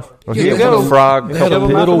 $1,300. Well, Yeah, here you they had go. a frog. they had a Shove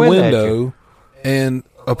 'em out little the window at window and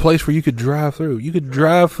a place where you could drive through. You could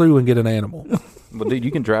drive through and get an animal. Well, dude,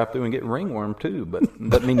 you can drive through and get ringworm, too. But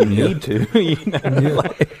doesn't mean you need to. You know,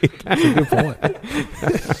 like, That's a good point.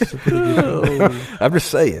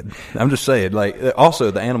 I'm just saying. Like,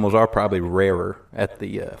 also, the animals are probably rarer at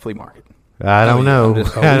the flea market. I don't know.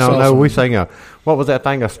 just- I we don't saw know. some- We sang what was that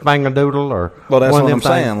thing? A spangadoodle or Well, that's one what of I'm them things?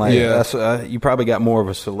 saying. Like, Yeah. that's, you probably got more of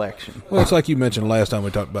a selection. Well, it's like you mentioned last time we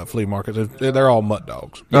talked about flea markets. They're all mutt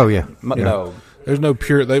dogs. Oh yeah. No, yeah. There's no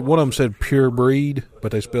pure. One of them said pure breed,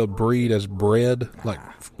 but they spelled breed as bread, like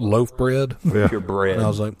loaf bread. Yeah. pure bread. And I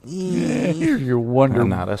was like, Here's your wonder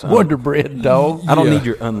No, that's wonder bread dog. I don't Yeah. need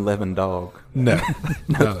your unleavened dog. no,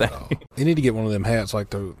 not at all. You need to get one of them hats like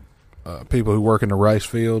the people who work in the rice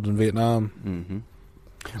fields in Vietnam. Mm-hmm.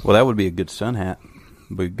 Well, that would be a good sun hat.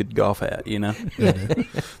 Be a good golf hat, you know.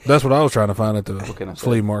 That's what I was trying to find at the can I say?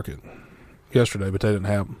 flea market yesterday, but they didn't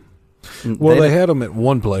have them. Well, they had them at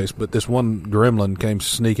one place, but this one gremlin came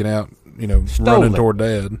sneaking out, running it. toward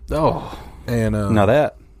Dad. Oh, And now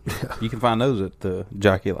that you can find those at the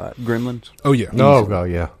Jockey Lot. Gremlins. oh yeah, Oh god,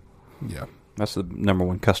 yeah. yeah. That's the number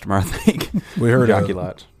one customer, I think. We heard Jockey a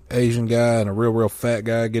Lots. Asian guy and a real fat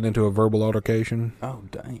guy get into a verbal altercation. Oh,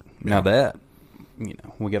 dang. Now that,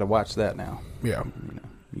 we got to watch that now. Yeah,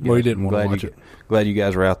 You Well, he guys- didn't wanna glad watch you, it. Glad you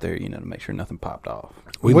guys were out there, to make sure nothing popped off.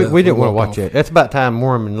 We didn't want to watch it. It's about time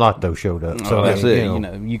Worm and Lotto showed up. So that's it.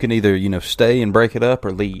 You can either stay and break it up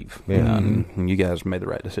or leave. Yeah. And you guys made the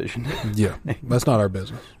right decision. Yeah, that's not our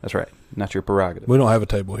business. That's right. Not your prerogative. We don't have a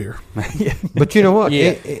table here. But you know what?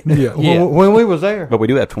 Yeah. Yeah. When we was there, But we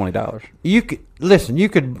do have $20. you could listen. You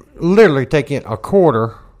could literally take in a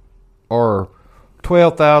quarter or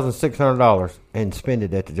 $12,600 and spend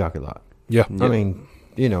it at the Jockey Lot. Yeah, I mean,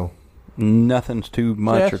 Nothing's too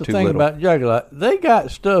much That's or the too thing little. about Jockey Lot. They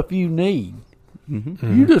got stuff you need.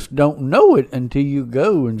 Mm-hmm. You just don't know it until you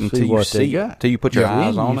go and Until see you what see they it. got. Until you put your Then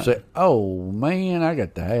eyes on you it. say, "Oh man, I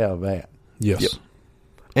got to have that." yes. Yep.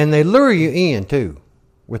 and they lure you in too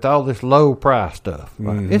with all this low price stuff.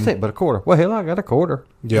 Like, It's ain't but a quarter. Well, hell, I got a quarter.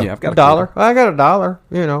 Yeah. Yeah, I've got A dollar. I got a dollar.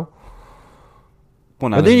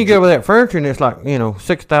 When But then you go over that furniture and it's like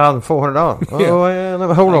 $6,400. Yeah. Oh,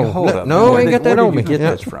 well, hold on. Hold up. No, I ain't Where got that did on you me. get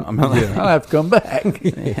Yeah. this from? I'll have to come back.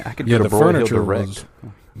 Yeah, I could Yeah, go the to Broad Hill furniture Direct. was.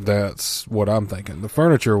 That's what I'm thinking. The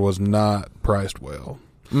furniture was not priced well.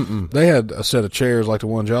 They had a set of chairs like the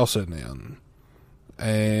ones y'all sitting in,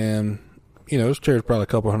 and those chairs probably a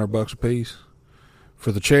couple $100 a piece.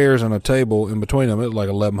 For the chairs and a table in between them, it was like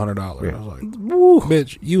 $1,100. Yeah. I was like, "Woo,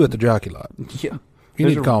 bitch, you at the Jockey Lot? Yeah. You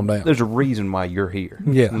need to calm down." There's a reason why you're here.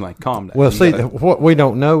 Yeah. I'm like, calm down. Well, You see, gotta- what we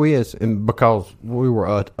don't know is, and because we were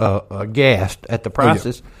aghast at the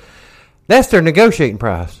prices, that's their negotiating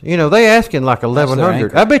price. They asking like $1,100.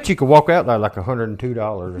 anchor. I bet you could walk out there like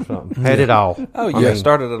 $102 or something. Had it all. oh, I yeah. mean,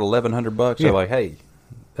 Started at $1,100. Yeah. They're like, hey,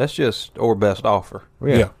 that's just our best offer.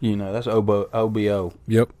 yeah. That's OBO.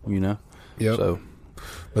 Yep. Yep. So,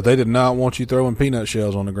 But they did not want you throwing peanut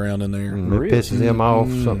shells on the ground in there. And it pisses them off.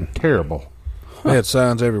 Something terrible. They had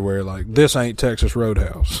signs everywhere like, "This ain't Texas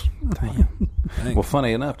Roadhouse." damn. Dang. Well,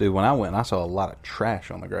 funny enough, dude, when I went, I saw a lot of trash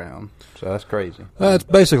on the ground. So that's crazy. That's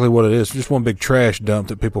basically what it is. Just one big trash dump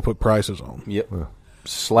that people put prices on. Yep. Yeah.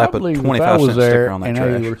 Slap I a believe if I 25 was cent there sticker on that and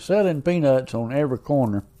trash. they were selling peanuts on every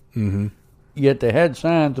corner, Mm-hmm. yet they had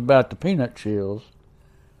signs about the peanut shells,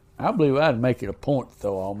 I believe I'd make it a point to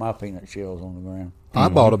throw all my peanut shells on the ground. I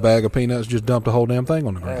bought a bag of peanuts, just dumped the whole damn thing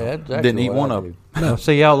on the ground. That's exactly Didn't eat what one I'd of do. Now,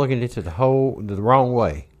 see, y'all looking at it the wrong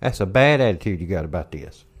way. That's a bad attitude you got about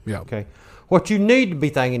this. Yeah. Okay. What you need to be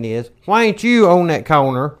thinking is, why ain't you on that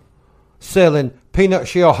corner selling peanut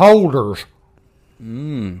shell holders for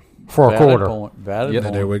a Valid quarter? point. Valid Yep.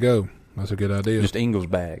 point. There we go. That's a good idea. Just Ingles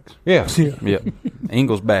bags. Yeah. yeah. Yep.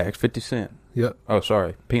 Ingles bags, 50 cent. Yep. Oh,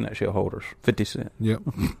 sorry. Peanut shell holders, 50 cent. Yep.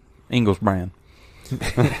 Ingles brand.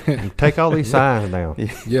 Take all these signs down.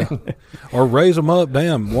 Yeah. Or raise them up.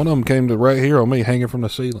 Damn. One of them came to right here on me, hanging from the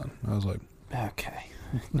ceiling. I was like, Okay.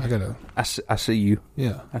 I gotta. I see you.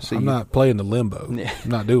 Yeah, I see I'm you. not playing the limbo. Yeah. I'm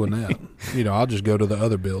not doing that. I'll just go to the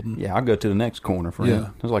other building. Yeah, I'll go to the next corner, friend. Yeah.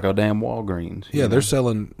 It's like a damn Walgreens. Yeah, you they're know?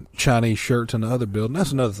 selling Chinese shirts in the other building.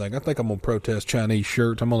 That's another thing. I think I'm gonna protest Chinese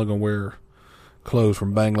shirts. I'm only gonna wear clothes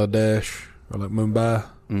from Bangladesh or like Mumbai.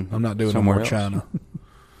 Mhm. I'm not doing Somewhere no more else. China.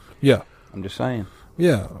 Yeah, I'm just saying.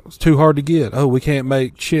 yeah. It's too hard to get. Oh, we can't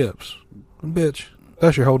make chips, bitch.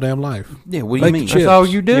 That's your whole damn life. Yeah, what do Make you the mean? chips. That's all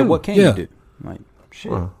you do. Yeah, what can Yeah. you do? Like,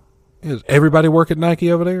 shit. Well, Is everybody work at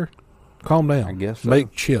Nike over there? Calm down. I guess so.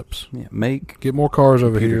 Make chips. Yeah, make Get more cars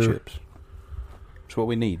over computer here. chips. That's what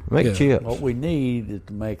we need. make Yeah. chips. What we need is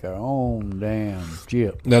to make our own damn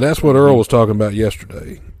chip. Now that's what Earl was talking about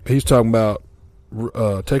yesterday. He's talking about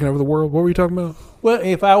taking over the world. What were you talking about? Well,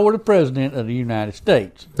 if I were the president of the United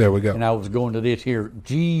States There we go. and I was going to this here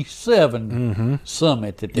G7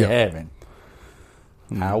 summit that they're Yeah. having,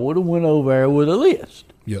 I would have went over there with a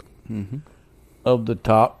list Yep. of the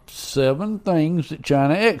top 7 things that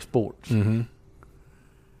China exports. Mhm.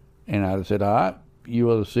 And I'd have said, all right, you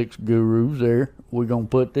other 6 gurus there, we're going to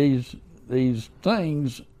put these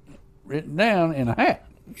things written down in a hat.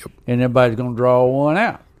 Yep. And everybody's going to draw one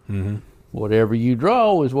out. Mm-hmm. Whatever you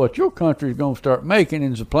draw is what your country's going to start making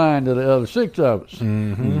and supplying to the other 6 of us.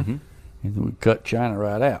 Mm-hmm. And we cut China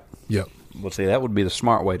right out. Yep. Well, see, that would be the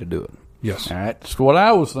smart way to do it. Yes. That's what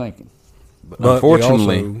I was thinking. But But we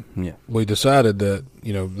unfortunately, also- yeah. We decided that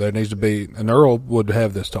there needs to be, and Earl would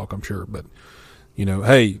have this talk, I'm sure. But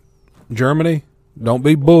hey, Germany, don't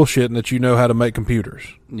be bullshitting that you know how to make computers.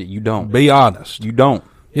 You don't. Be honest. You don't.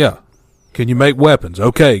 Yeah. Can you make weapons?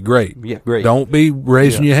 Okay, great. Yeah, great. Don't be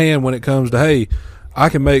raising your hand when it comes to, hey, I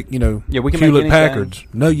can make, Yeah, we can make Hewlett anything. Packards.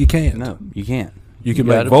 No, you can't. No, you can't. You can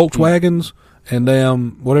You make gotta- Volkswagens and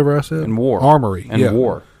whatever I said. And war. Armory. And yeah.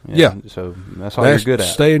 war. Yeah. So that's all you're good at.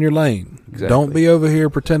 Stay in your lane. Exactly. Don't be over here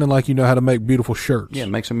pretending like you know how to make beautiful shirts. Yeah,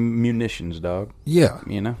 make some munitions, dog. Yeah.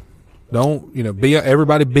 You know? Don't,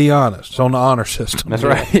 everybody be honest. It's on the honor system. That's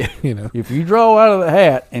right. If you draw out of the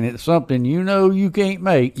hat and it's something you know you can't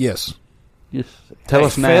make, Yes. just Tell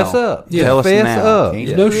us now. Fess up. Yeah. Tell us Fess now. up. Can't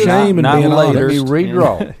There's no do it. shame in Not being later. honest. Let me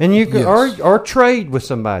redraw. And you could Yes. or trade with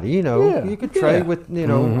somebody. Yeah. You could trade Yeah. with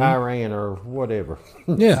Iran or whatever.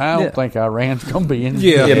 Yeah. I don't Yeah. think Iran's going to be in.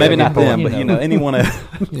 Yeah. Yeah, maybe not People, them, but anyone else.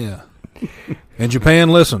 Yeah. And Japan,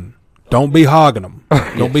 listen, don't be hogging them.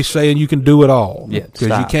 Don't be saying you can do it all. Yeah, Because you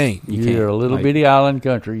stop. can't. You You're can't. a little Like, bitty island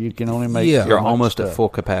country. You can only make Yeah. so You're much almost stuff. at full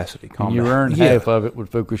capacity. Calm You down. earned Yeah. half of it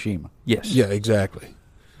with Fukushima. Yes. Yeah, exactly.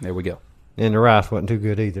 There we go. And the rice wasn't too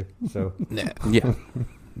good either. So Yeah.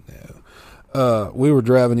 We were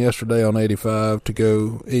driving yesterday on 85 to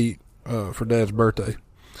go eat for Dad's birthday.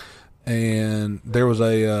 And there was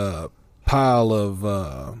a pile of,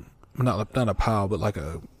 not a pile, but like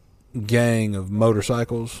a gang of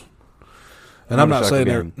motorcycles. And I'm not saying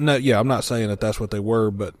Motorcycle I'm not saying that that's what they were,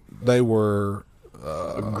 but they were,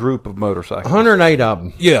 A group of motorcycles 108 of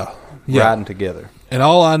them. yeah. riding together. And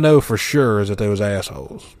all I know for sure is that they was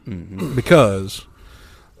assholes. Mm-hmm. Because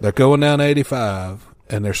they're going down 85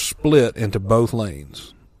 and they're split into both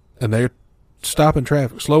lanes. And they're stopping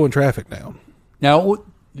traffic, slowing traffic down. Now,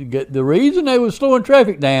 the reason they were slowing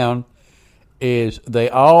traffic down is they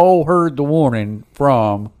all heard the warning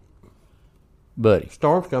from Buddy.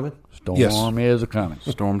 Storm's coming. Storm Yes. is a coming.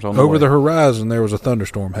 Storms on the Over way. the horizon, there was a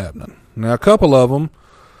thunderstorm happening. Now, a couple of them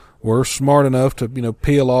were smart enough to,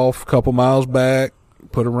 peel off a couple miles back,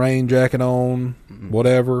 put a rain jacket on,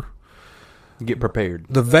 whatever. Get prepared.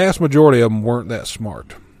 The vast majority of them weren't that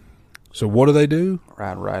smart. So what do?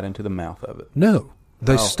 Ride right into the mouth of it. No.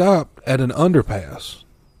 They stopped at an underpass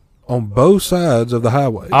on both sides of the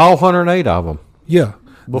highway. All 108 of them. Yeah.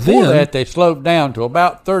 Before Then- that, they slowed down to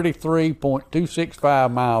about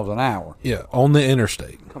 33.265 miles an hour. Yeah, on the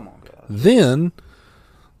interstate. Come on, guys. Then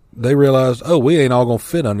they realized, we ain't all going to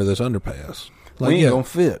fit under this underpass. We ain't gonna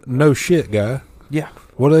fit. No shit, guy. Yeah.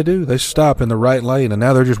 What do? They stop in the right lane, and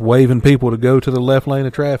now they're just waving people to go to the left lane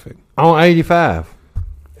of traffic. On 85.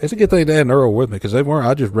 It's a good thing Dad and Earl were with me, because they weren't.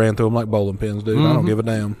 I just ran through them like bowling pins, dude. I don't give a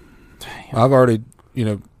damn. I've already,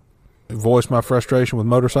 voiced my frustration with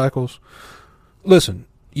motorcycles. Listen,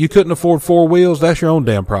 you couldn't afford 4 wheels, that's your own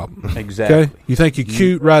damn problem. Exactly. Okay? You think you're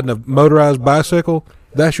cute riding a motorized bicycle?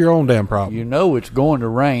 That's your own damn problem. You know it's going to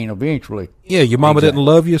rain eventually. Yeah, your mama didn't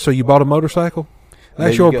love you, so you bought a motorcycle? There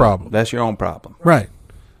That's you your go. problem. That's your own problem. Right.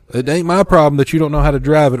 It ain't my problem that you don't know how to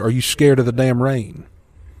drive it or you scared of the damn rain.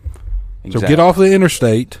 Exactly. So get off the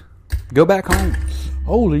interstate Go back home.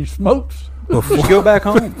 Holy smokes. Just go back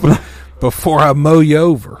home. before I mow you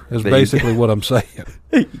over, is There you basically what I'm saying.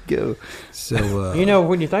 There you go. So,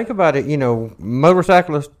 When you think about it,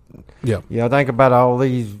 motorcyclists, Yeah. You know, think about all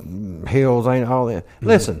these hills, ain't all that.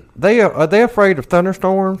 Listen, are they afraid of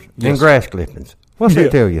thunderstorms and grass clippings? What's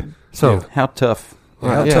that tell you? So Yeah. How tough?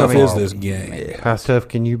 How Yeah, tough I mean, is this game? how tough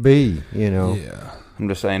can you be? You know, Yeah. I'm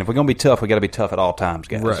just saying, if we're gonna be tough, we got to be tough at all times,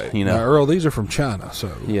 guys. Right. You Now, know. Earl, these are from China, so.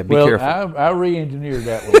 Yeah. Be Well, careful. I re-engineered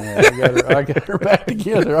that one. There. I got her back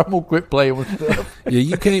together. I'm gonna quit playing with stuff. Yeah,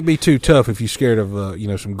 you can't be too tough if you're scared of,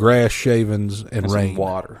 some grass shavings and And rain. some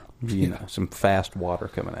water. You know, some fast water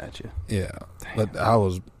coming at you. Yeah. But I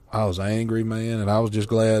was angry, man, and I was just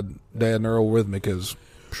glad Dad and Earl were with me because,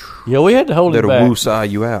 Yeah, we had to hold it That'll back. woo-saw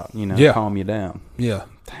you out. You know, Yeah. calm you down. yeah.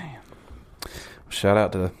 Shout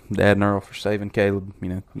out to Dad and Earl for saving Caleb. You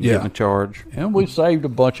know, Yeah. getting a charge. And we saved a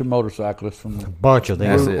bunch of motorcyclists from bunch of them.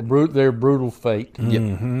 That's it. their brutal fate.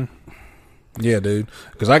 Mm-hmm. Yeah, dude.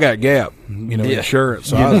 Because I got Gap, Yeah. insurance,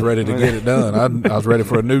 so I was ready to get it done. I was ready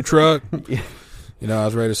for a new truck. You know, I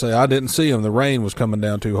was ready to say I didn't see them. The rain was coming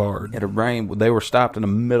down too hard. It rained. They were stopped in the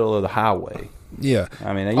middle of the highway. Yeah.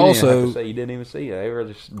 I mean, you Also- didn't have to say you didn't even see it. They were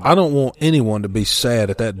just. I don't want anyone to be sad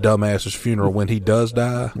at that dumbass's funeral when he does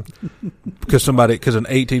die because an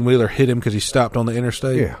 18-wheeler hit him because he stopped on the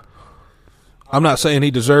interstate. Yeah. I'm not saying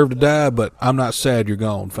he deserved to die, but I'm not sad you're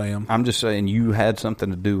gone, fam. I'm just saying you had something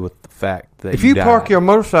to do with the fact that If you died. park your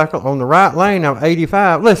motorcycle on the right lane of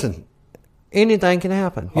 85, listen, anything can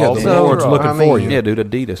happen. Yeah, the Lord's looking for you. Yeah, dude,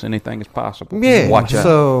 Adidas, anything is possible. Yeah. Watch out.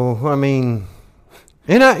 So, I mean,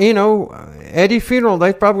 and at his funeral,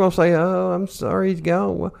 they probably going to say, oh, I'm sorry he's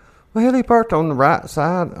gone. Well, hell, he parked on the right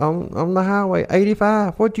side on the highway,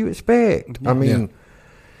 85. What'd you expect? I mean,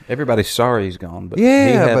 Everybody's sorry he's gone, but yeah,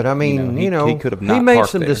 he had, but I mean, he could have not he made parked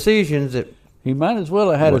some there. decisions that, He might as well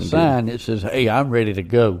have had a Wouldn't do. sign that says, "Hey, I'm ready to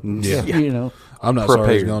go." Yeah. You know. I'm not sorry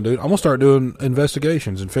he's Prepared. gone, dude. I'm going to start doing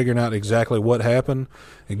investigations and figuring out exactly what happened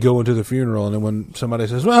and going to the funeral. And then when somebody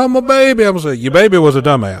says, well, I'm a baby, I'm going to say, your baby was a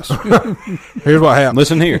dumbass. Here's what happened.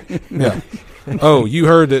 Listen here. Yeah. Oh, you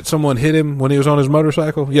heard that someone hit him when he was on his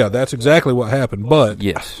motorcycle? Yeah, that's exactly what happened. But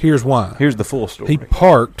Yes. here's why. Here's the full story. He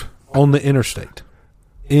parked on the interstate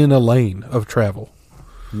in a lane of travel.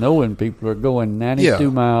 Knowing people are going 92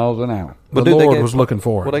 miles an hour. The dude, they Lord gave- was looking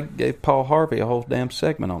for Well, him. they gave Paul Harvey a whole damn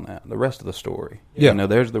segment on that. The rest of the story. Yeah. You know,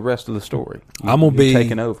 there's the rest of the story. I'm going to You're be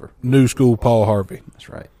taking over. new school Paul Harvey, That's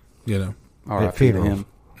right. you know. All right, to funerals. him.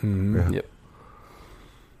 Mm-hmm. Yep.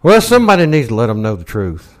 well, somebody needs to let them know the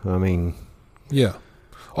truth. I mean, Yeah.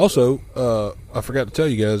 Also, I forgot to tell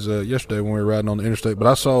you guys yesterday when we were riding on the interstate, but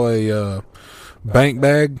I saw a bank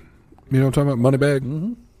bag. You know what I'm talking about? Money bag.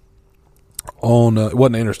 Mm-hmm. On it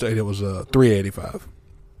wasn't the interstate. It was 385.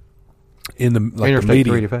 In the Interstate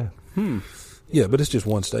the median. 385. Yeah, but it's just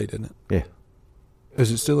one state, isn't it? Yeah. Is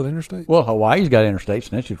it still an interstate? Well, Hawaii's got interstates,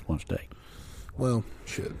 and that's just one state. Well,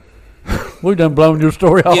 shit. We've done blown your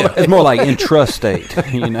story all It's more like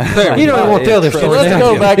intrastate. You know, You don't want to tell this So story. let's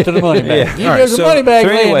go back to the money bag. Yeah. All right, There's so- a money bag. so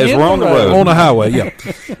laying anyways, in we're on the road. On the highway, yeah.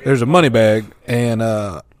 There's a money bag, and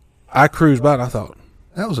I cruised by and I thought,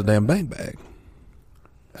 that was a damn bank bag.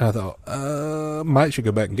 And I thought, might should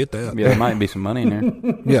go back and get that. Yeah, there might be some money in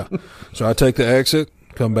there. Yeah. So I take the exit,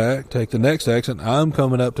 come back, take the next exit. I'm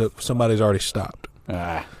coming up to somebody's already stopped.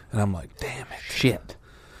 Ah, And I'm like, damn it. Shit.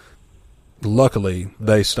 Luckily,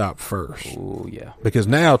 they stopped first. Oh yeah. Because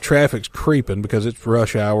now traffic's creeping because it's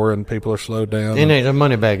rush hour and people are slowed down. And there's a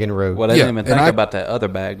money bag in the road. Well, they Yeah, didn't even and think I- about that other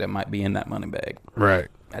bag that might be in that money bag. Right.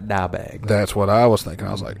 That dye bag. That's what I was thinking.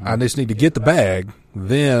 I was like, I just need to get the bag,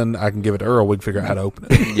 then I can give it to Earl. We can figure out how to open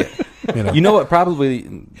it. Yeah. You know what?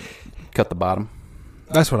 Probably cut the bottom.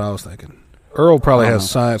 That's what I was thinking. Earl probably has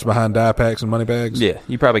science behind dye packs and money bags. Yeah,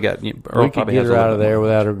 you probably got. Earl we could probably get has her a out little of bit there more.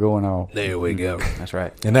 without her going off. There we go. That's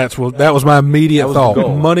right. And that was my immediate was the thought.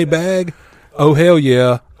 goal. Money bag. Oh hell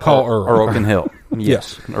yeah! Call Earl. Earl can help.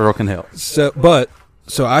 Yes, Earl can help. So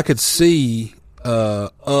I could see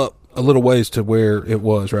up a little ways to where it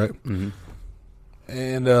was, right? Mm-hmm.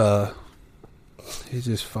 And he's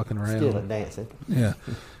just fucking around. Still dancing. Yeah.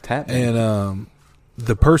 Tap. And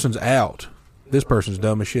the person's out. This person's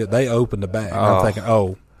dumb as shit. They opened the bag. I'm Oh. thinking,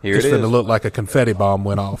 oh, Here it's it going to is. look like a confetti bomb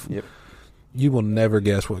went off. Yep. You will never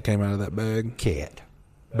guess what came out of that bag. Cat.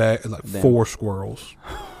 Like Damn. 4 squirrels.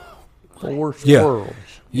 4 Yeah. squirrels.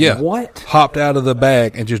 Yeah. What? Hopped out of the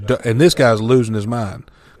bag and and this guy's losing his mind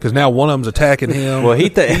because now one of them's attacking him. Well,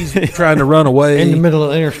 he's trying to run away. In the middle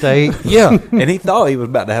of the interstate. Yeah. and he thought he was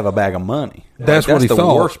about to have a bag of money. That's what he the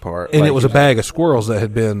thought. worst part. And Like, it was a bag of squirrels that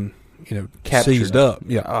had been, Captured. seized up.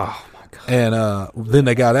 Yeah. Oh my god. And then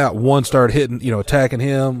they got out. One started hitting, attacking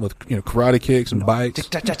him with, karate kicks and bites.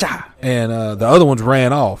 And the other ones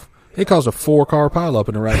ran off. It caused a 4-car pileup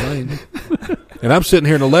in the right lane. And I'm sitting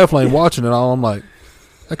here in the left lane watching it all. I'm like,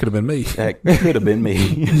 That could have been me. That could have been me.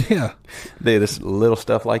 Yeah. Dude, this little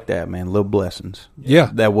stuff like that, man. Little blessings. Yeah.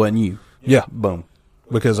 That wasn't you. Yeah. Boom.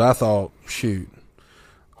 Because I thought, shoot,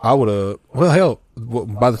 I would have, well, hell,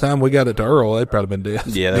 by the time we got it to Earl, they'd probably been dead.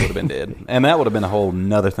 Yeah, that would have been dead. And that would have been a whole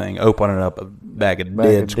nother thing, opening up a bag of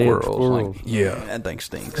dead squirrels. Like, Yeah. that thing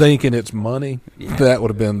stinks. Thinking it's money, that would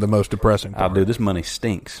have been the most depressing part. Dude, this money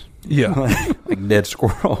stinks. Yeah. Like dead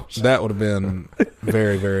squirrels. That would have been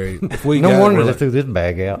very, very. If we No got, wonder we're they like, threw this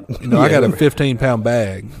bag out. you know, I got a 15-pound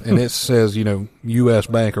bag, and it says, U.S.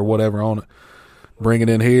 Bank or whatever on it. Bring it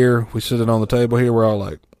in here. We sit it on the table here. We're all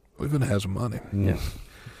like, we're going to have some money. Yeah.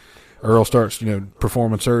 Earl starts,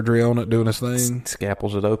 performing surgery on it, doing his thing.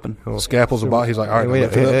 Scalpels it open. Scalpels the body. He's like, all right, we,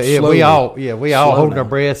 lift it up we slowly. all holding now. our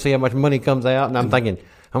breath, see how much money comes out, and I'm thinking,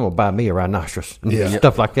 I'm gonna buy me a rhinoceros, and Yeah.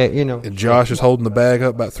 stuff like that, And Josh is holding the bag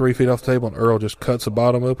up about 3 feet off the table, and Earl just cuts the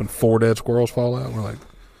bottom open. 4 dead squirrels fall out. We're like,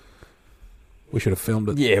 we should have filmed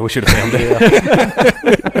it. Yeah, we should have filmed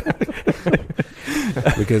it.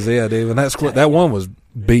 Because, dude, when that one was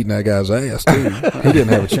beating that guy's ass, too. He didn't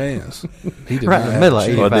have a chance. He did Right not in the have middle a of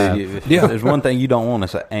chance. Well, 85. dude, if Yeah. there's one thing you don't want,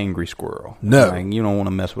 it's an angry squirrel. No. Like, you don't want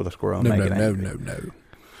to mess with a squirrel and No, make no, it no, angry. no.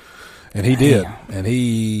 And he did.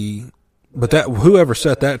 And but whoever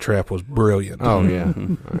set that trap was brilliant. Oh yeah. Well,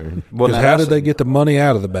 Because now how that's- did they get the money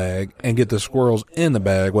out of the bag and get the squirrels in the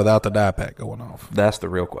bag without the dye pack going off? That's the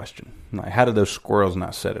real question. Like, how did those squirrels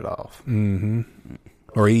not set it off?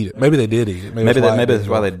 Or eat it? Maybe they did eat it. Maybe it that's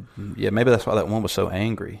why didn't maybe that's why that one was so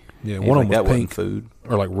angry. Yeah, He's one like, of them that was pink. wasn't food.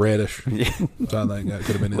 go- or like reddish. Yeah, So I think that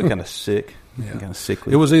could have been look it. kind of sick. Yeah. Kind of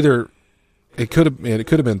sickly. It was either it could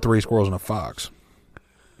have been 3 squirrels and a fox.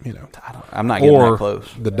 I'm not getting Or that close.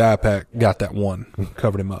 the dye pack got that one,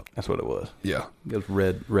 covered him up. That's what it was. Yeah. It was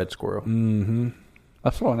red squirrel. I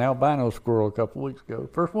saw an albino squirrel a couple weeks ago.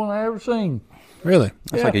 First one I ever seen. Really?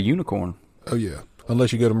 That's Yeah. like a unicorn. Oh yeah.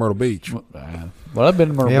 Unless you go to Myrtle Beach. Well, I've been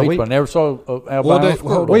to Myrtle Yeah, Beach, but I never saw an albino Well,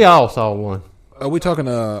 squirrel. We all saw one. Are we talking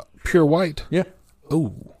pure white? Yeah.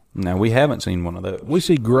 Oh. No, we haven't seen one of those. We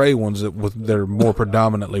see gray ones that are more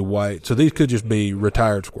predominantly white. So these could just be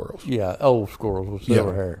retired squirrels. Yeah, old squirrels with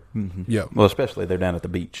silver hair. Yeah. Well, especially they're down at the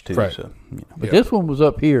beach too. Right. So, But Yeah. this one was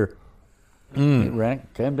up here.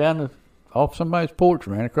 It came down off somebody's porch,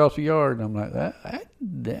 ran across the yard, and I'm like,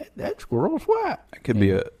 that squirrel's white. that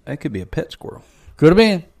could be a pet squirrel. Could have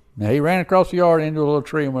been. Now, he ran across the yard into a little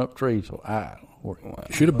tree and went up the tree, so I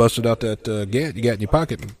Should have busted out that gat you got in your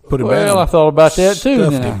pocket and put it Well, I back. thought about that too.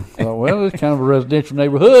 Stuffed And then him. I thought, well, it's kind of a residential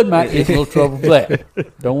neighborhood. Might get in a little trouble for that.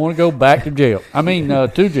 Don't want to go back to jail. I mean, to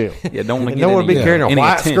jail. Yeah, don't want to And get no one be any, carrying a any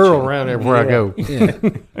white attention. squirrel around everywhere I go. Yeah.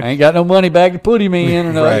 I ain't got no money bag to put him in,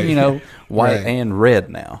 and Right. White Right. and red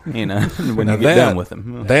now. When Now you get done with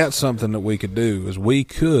them, That's something that we could do. Is we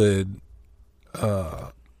could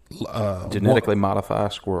genetically modify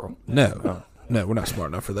a squirrel. no, we're not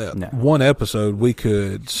smart enough for that. No. One episode we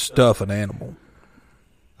could stuff an animal.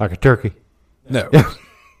 Like a turkey. No,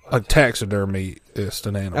 a taxidermyist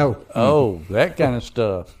an animal. Oh. that kind of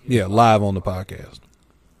stuff. Yeah, live on the podcast.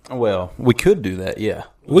 Well, we could do that. Yeah,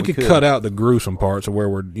 We could cut out the gruesome parts of where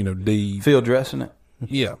we're field dressing it.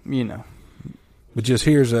 yeah. But just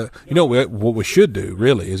here's what we should do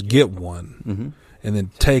really is get one and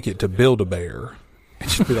then take it to Build-A-Bear and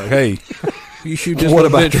just be like, hey, you shoot this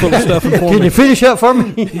little bitch full of stuff for Can me. you finish up for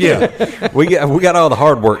me? Yeah, We got all the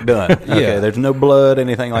hard work done. Okay, there's no blood,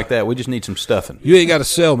 anything like that. We just need some stuffing. you ain't got to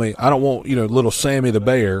sell me. I don't want little Sammy the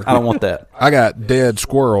bear. I don't want that. I got dead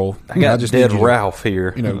squirrel. I got just dead need you to Ralph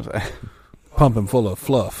here. pump him full of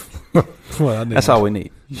fluff. That's what I need. That's all we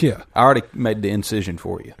need. Yeah, I already made the incision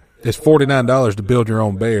for you. it's $49 to build your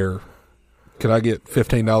own bear. Could I get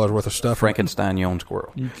 $15 worth of stuff? Frankenstein your own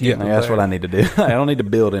squirrel. Yeah. That's what I need to do. I don't need to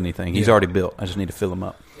build anything. He's Yeah. already built. I just need to fill him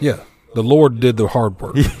up. Yeah, the Lord did the hard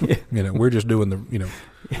work. We're just doing the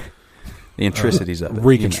The intricities of it.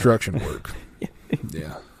 reconstruction work.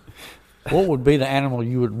 Yeah. What would be the animal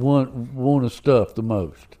you would want to stuff the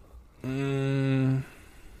most?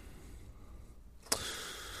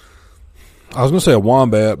 I was going to say a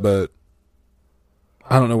wombat, but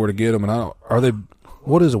I don't know where to get them.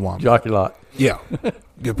 What is a wombat? Jockey lot. Yeah.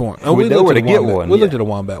 Good point. We know looked where at to a get wombat. one, We yeah. looked at a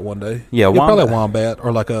wombat one day. Yeah, probably a wombat. wombat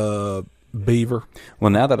or like a beaver.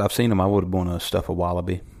 Well, now that I've seen them, I would want to stuff a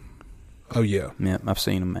wallaby. Oh, yeah. Yeah, I've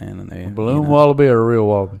seen them, man. And they Balloon wallaby or a real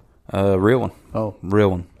wallaby? real one. Oh. Real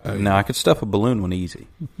one. Oh, yeah. Now, I could stuff a balloon one easy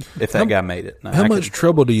if that guy made it. Now, How I much could-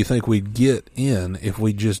 trouble do you think we'd get in if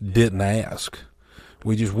we just didn't ask?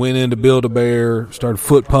 We just went in to Build-A-Bear, started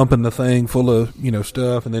foot pumping the thing full of,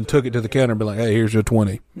 stuff, and then took it to the counter and be like, hey, here's your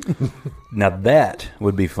 20. Now, that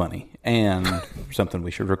would be funny and something we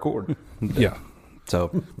should record. Yeah.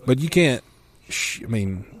 So, But you can't I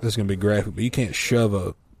mean, this is going to be graphic, but you can't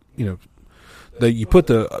shove you put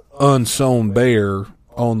the unsewn bear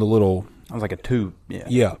on the little, I was like a tube. Yeah.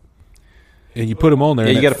 yeah, and you put them on there,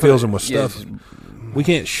 Yeah, and you it gotta fills put- them with yeah, stuff. We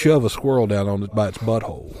can't shove a squirrel down on it by its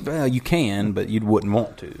butthole. Well, you can, but you wouldn't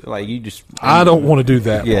want to. Like you just. I don't want to do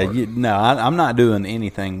that. Yeah. part. I'm not doing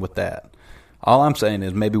anything with that. All I'm saying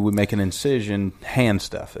is maybe we make an incision, hand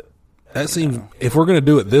stuff it. That seems. If we're going to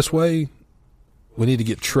do it this way, we need to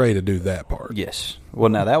get Trey to do that part. Yes. Well,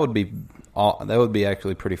 now that would be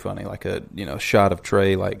actually pretty funny. Like a shot of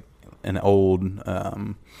Trey, like an old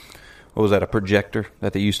what was that, a projector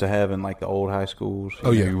that they used to have in like the old high schools.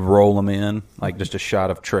 Oh, yeah. You roll them in, like just a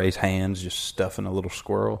shot of Trey's hands just stuffing a little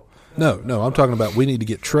squirrel. No, I'm talking about we need to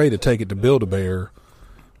get Trey to take it to Build-A-Bear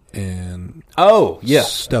and Oh yeah,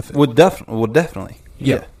 stuff it. Well, definitely.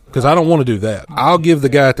 Yeah, because I don't want to do that. I'll give the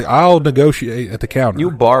guy I'll negotiate at the counter.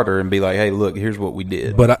 You barter and be like, "Hey, look, here's what we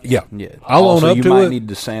did." But yeah, I'll also, own up you to might it. need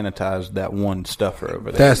to sanitize that one stuffer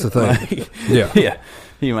over there. That's the thing. Yeah. yeah.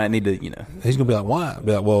 You might need to, He's gonna be like, why? I'll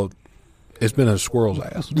be like, well, it's been a squirrel's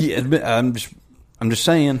ass. Yeah, I'm just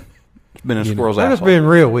saying, it's been a squirrel's I'm ass. just being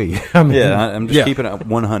real with you. I mean, Yeah, I'm just Yeah. keeping it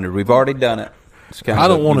 100. We've already done it. It's kind I of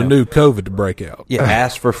don't want a new COVID to break out. Yeah,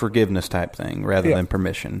 ask for forgiveness type thing rather Yeah. than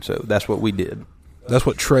permission. So that's what we did. That's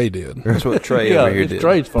what Trey did. That's what Trey Yeah, over here it's did.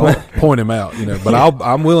 Trey's fault. Point him out, But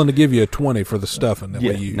I'm willing to give you a 20 for the stuffing that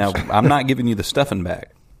Yeah. we use. Now I'm not giving you the stuffing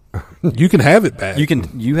back. You can have it back.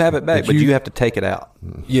 You have it back, but you have to take it out.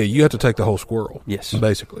 Yeah, you have to take the whole squirrel. Yes.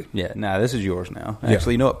 basically. Yeah, nah, this is yours now. Yeah.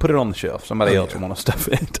 Actually, you know what? Put it on the shelf. Somebody else yeah. will want to stuff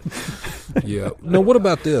it. Yeah. No, what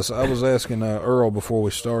about this? I was asking Earl before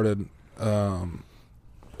we started,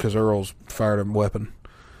 because Earl's fired a weapon.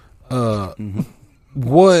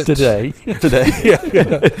 What Today.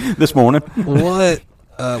 This morning. What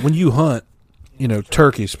when you hunt,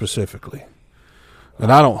 turkey specifically,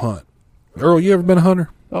 and I don't hunt. Earl, you ever been a hunter?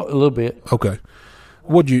 Oh, a little bit. Okay.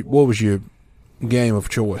 What was your game of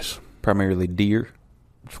choice? Primarily deer.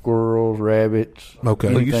 Squirrels, rabbits. Okay.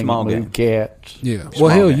 Well, you anything small that game. move, cats. Yeah. Small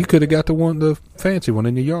Well, hell, game. you could have got the fancy one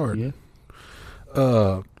in your yard. Yeah.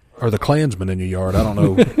 Or the Klansman in your yard. I don't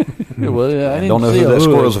know. Yeah, well, I didn't Don't know see who a that hood,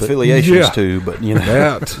 squirrel's but- affiliations Yeah. to, but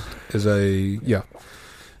That is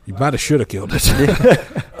you might have should have killed it.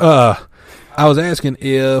 I was asking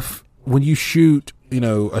if when you shoot,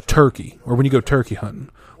 a turkey or when you go turkey hunting,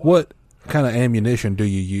 what kind of ammunition do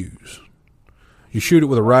you use? You shoot it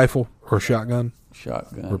with a rifle or a shotgun or a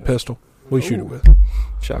Shotgun. pistol? What do you shoot it with?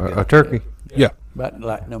 shotgun. a turkey. Yeah. About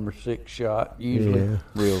like number 6 shot, usually.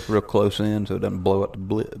 Yeah. real close in, so it doesn't blow up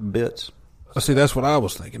the bits. See, that's what I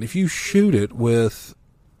was thinking. If you shoot it with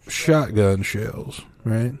shotgun shells,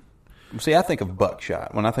 right? See, I think of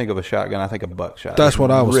buckshot. When I think of a shotgun, I think of buckshot. That's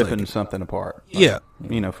what I was ripping thinking. something apart. Yeah.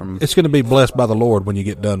 From It's going to be blessed by the Lord when you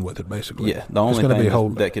get done with it, basically. the only it's gonna thing be whole.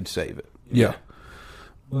 that could save it. Yeah.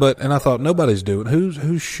 And I thought nobody's doing.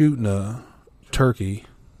 Who's shooting a turkey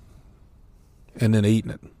and then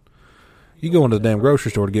eating it? You go into the damn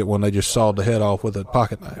grocery store to get one, they just sawed the head off with a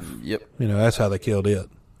pocket knife. Yep. That's how they killed it.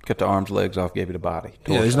 Cut the arms, legs off, gave you the body. Yeah,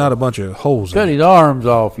 Torso. there's not a bunch of holes Cut in his arms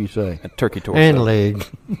off, you say. A turkey torso. And leg.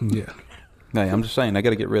 it. Yeah. Hey, I'm just saying, I got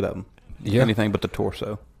to get rid of them. Yeah. Anything but the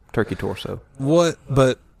torso. Turkey torso.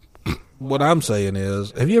 But what I'm saying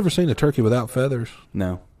is, have you ever seen a turkey without feathers?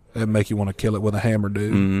 No. That make you want to kill it with a hammer,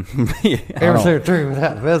 dude. Yeah. Ever seen a turkey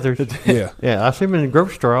without feathers? Yeah. Yeah, I see them in the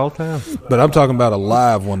grocery store all the time. But I'm talking about a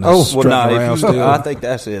live one that's Oh, strutting around still. I think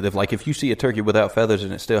that's it. If you see a turkey without feathers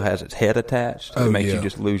and it still has its head attached, Oh, it makes yeah. you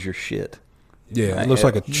just lose your shit. Yeah, it looks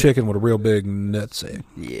like a chicken with a real big nutsack.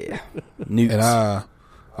 Yeah. Newts. And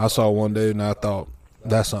I saw one dude, and I thought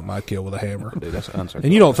that's something I'd kill with a hammer. Dude, that's uncircumcised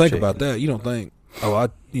And you don't think chicken. about that. You don't think,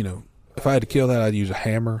 if I had to kill that, I'd use a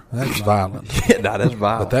hammer. That's violent. Yeah, nah, that's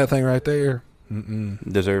vile. But that thing right there,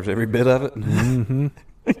 Deserves every bit of it. Mm-hmm.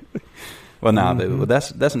 Well, nah, dude. Well,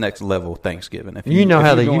 that's next level Thanksgiving. If You know if how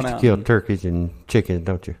you're they going used to out kill and turkeys and chickens,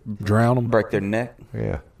 don't you? drown them. break their neck.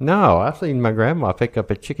 Yeah. No, I seen my grandma pick up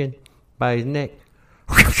a chicken by his neck.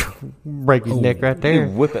 Break his neck right there. You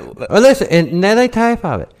whip it. Well, listen, and now they type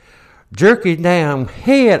of it. Jerk his damn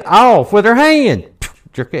head off with her hand.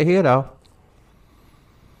 Jerk that head off.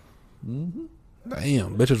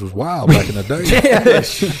 Damn, bitches was wild back in the day.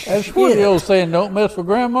 That's what the old saying, don't mess with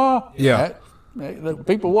grandma. Yeah. That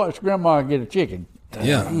people watch grandma get a chicken.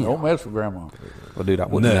 Yeah. Don't mess with grandma. Well, dude, I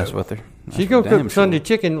wouldn't No. mess with her. That's She gonna for damn cook Sunday sure.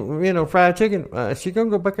 chicken, fried chicken. She gonna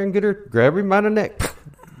go back there and get her, grab him by the neck.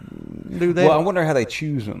 Do that. Well, I wonder how they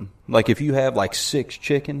choose them. Like, if you have like 6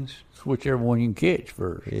 chickens. It's whichever one you can catch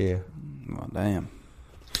first. Yeah. Well, damn.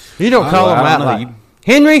 You don't call Well, them I out don't know. like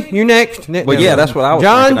Henry, you next. Well, yeah, that's what I was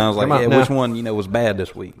John, thinking. I was like, come on yeah, now. which one, was bad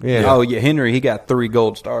this week? Yeah. Oh, yeah, Henry, he got 3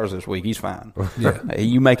 gold stars this week. He's fine. Yeah. Hey,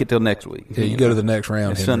 you make it till next week. Yeah, you go to the next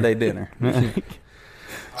round. It's Henry. Sunday dinner.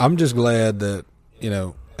 I'm just glad that, and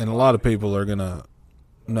a lot of people are going to,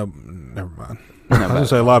 no, never mind. I was going to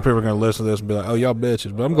say a lot of people are going to listen to this and be like, oh, y'all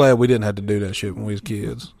bitches. But I'm glad we didn't have to do that shit when we was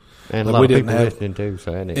kids. And Like, a lot we of didn't people have- listening too,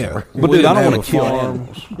 so that ain't Yeah. work. But, We dude, I didn't don't have want a to kill farm.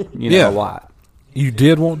 animals. Yeah. A lot. You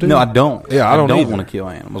did want to? No, I don't. Yeah, I don't either. want to kill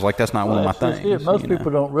animals. Like, that's not one of my That's just things. it. Most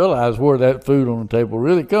people don't realize where that food on the table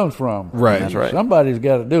really comes from. Right. That's right. Somebody's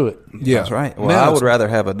got to do it. Yeah. That's right. Well, Now I would it's- rather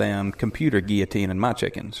have a damn computer guillotining my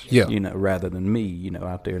chickens. Yeah. Rather than me,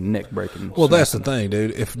 out there neck breaking. Well, that's the thing,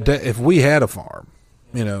 dude. If we had a farm,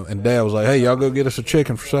 and Dad was like, "Hey, y'all go get us a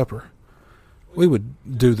chicken for supper," we would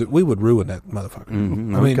do that. We would ruin that motherfucker.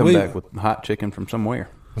 Mm-hmm. I mean, come back with hot chicken from somewhere.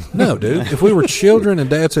 No, dude. If we were children and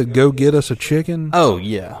Dad said, "Go get us a chicken," Oh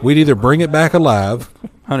yeah, we'd either bring it back alive,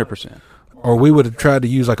 100%. or we would have tried to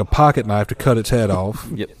use like a pocket knife to cut its head off,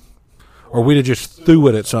 Yep. or we'd have just threw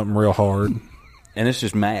it at something real hard. And it's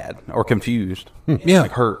just mad or confused. Yeah,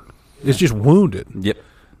 Like hurt. it's just wounded. Yep.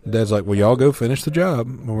 Dad's like, "Well, y'all go finish the job,"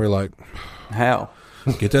 and we're like, How?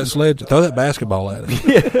 "Get that sledge, throw that basketball at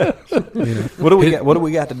it." What do we got? What do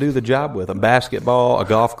we got to do the job with? A basketball, a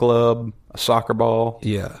golf club, a soccer ball?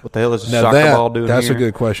 Yeah. What the hell is a Now soccer ball doing that's here? a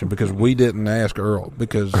good question because we didn't ask Earl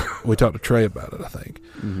because we talked to Trey about it, I think.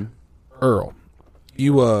 Mm-hmm. Earl,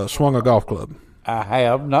 you swung a golf club. I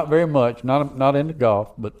have not very much, not into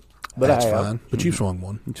golf, but That's I have. fine. But you swung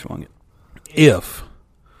one. You swung it. If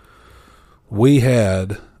we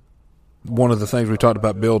had one of the things we talked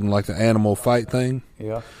about building, like the animal fight thing,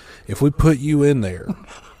 Yeah. if we put you in there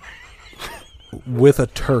with a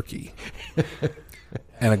turkey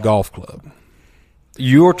and a golf club,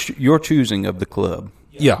 Your choosing of the club.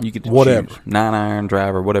 yeah, You get to whatever. choose. 9-iron,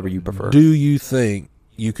 driver, whatever you prefer. Do you think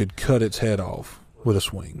you could cut its head off with a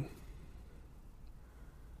swing?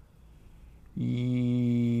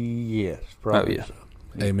 Yes, probably. yeah. So.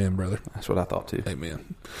 Amen, brother. That's what I thought too.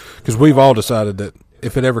 Amen. Because we've all decided that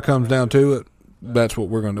if it ever comes down to it, that's what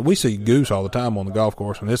we're going to do. We see goose all the time on the golf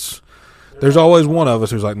course, and there's always one of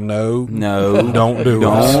us who's like, no, don't do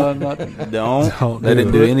it. Don't. They do didn't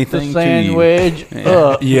it. do The anything sand to you. wedge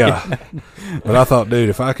up. Yeah. But I thought, dude,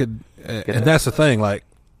 if I could, and that's the thing, like,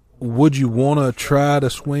 would you want to try to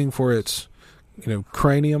swing for its,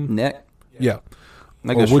 cranium? Neck. Yeah.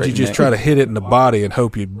 That Or goes would straight you just neck. try to hit it in the body and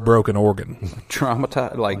hope you broke an organ?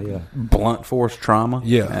 Traumatized, like blunt force trauma?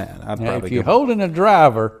 Yeah. I'd Now, probably if you're go. holding a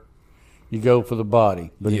driver, you go for the body.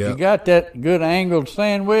 But if Yep. you got that good angled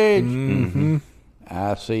sand wedge,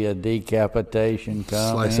 I see a decapitation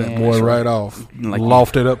coming. Slice that boy right off. Like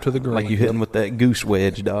Loft it up to the green. Like you hitting with that goose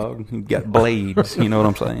wedge, dog. You got blades. You know what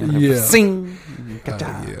I'm saying? Yeah. Sing.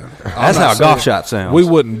 Yeah. That's how a golf shot sounds. We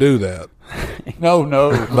wouldn't do that. No.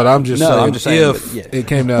 But I'm just No, saying, I'm just saying, if but yeah. it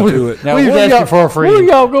came down to it. Now, We was where asking y'all- for a friend. Where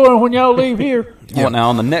y'all going when y'all leave here? Well, now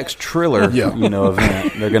on the next Triller, Yeah.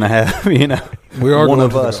 event, they're gonna have We are one going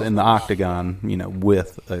of to the us golf. in the octagon,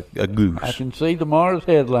 with a I goose. can see tomorrow's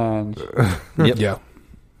headlines. Yep. Yeah.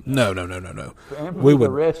 No. Family We would-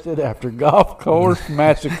 arrested after golf course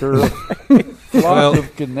massacre of flock Well-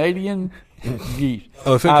 of Canadian geese.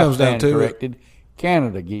 Oh, if it I comes down stand to it- corrected.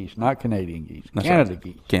 Canada geese, not Canadian geese. That's Canada right.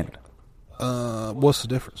 geese. Canada. What's the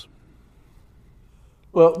difference?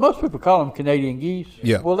 Well, most people call them Canadian geese.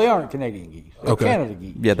 Yeah. Well, they aren't Canadian geese. They're Okay. Canada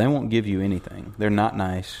geese. Yeah, they won't give you anything. They're not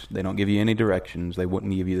nice. They don't give you any directions. They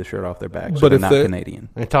wouldn't give you the shirt off their back. So But they're if not they're- Canadian.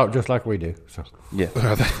 They talk just like we do. So Yeah.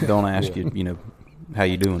 Don't ask you, how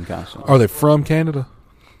you doing constantly. Are they from Canada?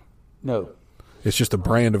 No, It's just a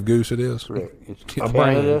brand of goose. It is. correct. It's a Canada.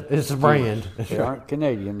 brand. It's a brand. They aren't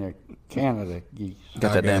Canadian. They're Canada geese.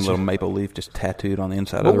 Got I that damn guess. little maple leaf just tattooed on the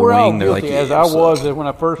inside But of the we're all wing. They're like, guilty, as yeah, I so- was when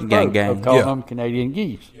I first Gang, spoke, gang. of calling Yeah. them Canadian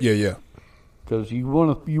geese. Yeah. Because you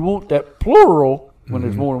want that plural when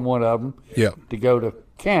there's more than one of them Yeah. to go to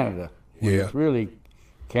Canada. When Yeah. It's really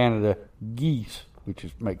Canada geese, which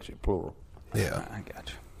makes it plural. Yeah. I got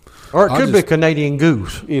you. Or it I could be just- Canadian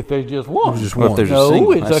goose. If there's just one. Just Well, if one. there's a No,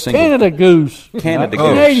 single, it's that's a single. Canada goose. Canada not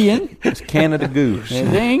goose. Canadian. It's Canada goose.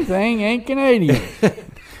 And dang thing ain't Canadian.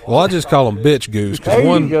 Well, I just call them bitch goose There because you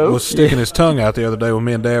one go. was sticking his tongue out the other day when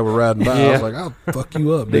me and Dad were riding by. I Yeah. was like, "I'll fuck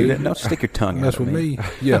you up, Dude, dude. don't stick your tongue Mess out with at me."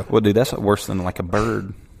 Yeah. Well, dude, that's worse than like a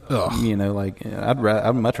bird. Ugh.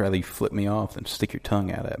 I'd much rather you flip me off than stick your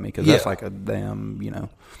tongue out at me because that's Yeah. like a damn,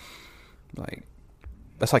 like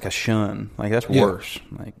that's like a shun. Like that's Yeah. worse.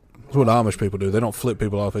 Like That's what Amish people do. They don't flip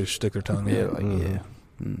people off; they just stick their tongue yeah, out. like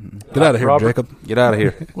yeah. Get out of here, Robert. Jacob. Get out of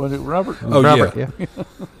here. Was it Robert? Oh, Robert, yeah.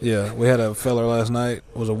 Yeah, we had a feller last night,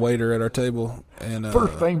 was a waiter at our table. And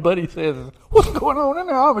First thing Buddy says is, "What's going on in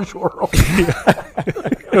the Amish world?"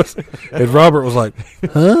 and Robert was like,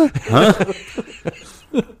 huh?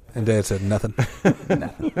 And Dad said, nothing.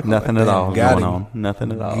 Nothing at all Got going him. on.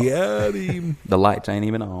 Nothing at all. Got him. The lights ain't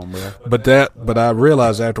even on, bro. But I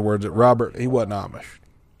realized afterwards that Robert, he wasn't Amish.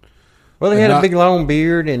 Well, he And had not- a big long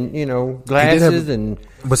beard and glasses and.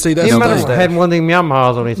 But see, He that's the might have thing. had one of them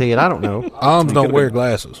Yamahas on his head. I don't know. Amish don't wear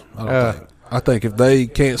glasses. I don't Uh, think. I think if they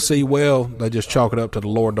can't see well, they just chalk it up to the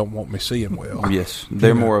Lord don't want me seeing well. Yes,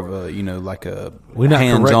 they're more of a like a We're not correcting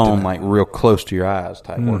hands-on, it. like real close to your eyes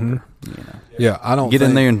type worker. You know, Yeah, I don't get in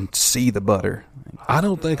think- there and see the butter. I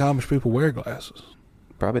don't think Amish people wear glasses.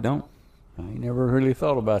 Probably don't. I ain't never really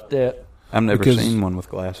thought about that. I've never Because- seen one with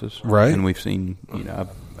glasses, Right. And we've seen, I've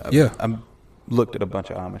looked at a bunch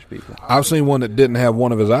of Amish people. I've seen one that didn't have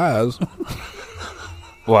one of his eyes.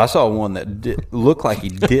 Well, I saw one that looked like he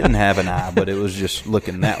didn't have an eye, but it was just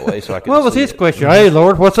looking that way, so I could. What was his question? Hey,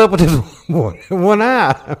 Lord, what's up with this one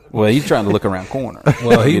eye? Well, he's trying to look around corner.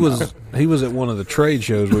 Well, he You know. he was at one of the trade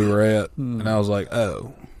shows we were at, and I was like,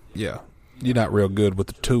 oh, yeah, you're not real good with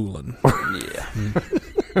the tooling.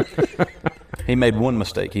 Yeah. He made one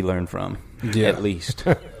mistake he learned from, Yeah. at least.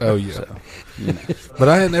 Oh yeah, So, you know. but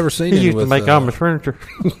I had never seen He him used to with, make Amish furniture.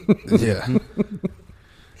 Yeah,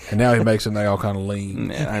 and now he makes it. And they all kind of lean.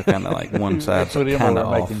 Yeah, I kind of like one side's Put him kind over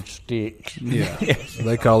of off. making sticks. Yeah,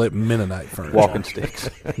 they call it Mennonite furniture. Walking sticks.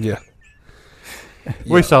 Yeah,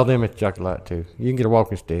 We saw them at Jockey Lot too. You can get a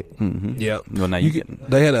walking stick. yeah. Well, now you getting.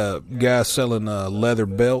 They had a guy selling leather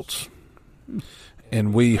belts,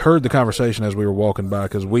 and we heard the conversation as we were walking by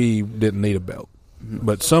because we didn't need a belt,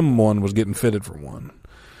 but someone was getting fitted for one,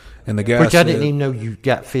 and the guy Which said, I didn't even know you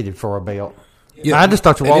got fitted for a belt. Yeah, I just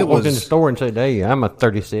thought you and it walked in the was- store and said, "Hey, I'm a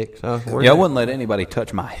 36." Yeah, I wouldn't let anybody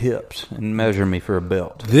touch my hips and measure me for a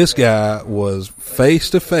belt. This guy was face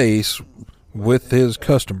to face with his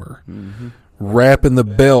customer, wrapping the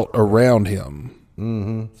belt around him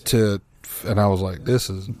and I was like, "This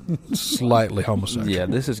is slightly homosexual." Yeah,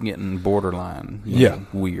 this is getting borderline. Yeah.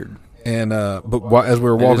 Weird. And as we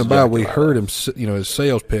were It walking is by, Jockey we Lot. heard him, his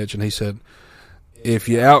sales pitch, and he said, "If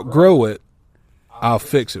you outgrow it, I'll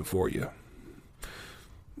fix it for you."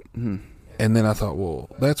 And then I thought, well,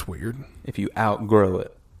 that's weird. If you outgrow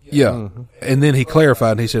it. Yeah. And then he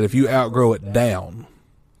clarified, and he said, if you outgrow it down,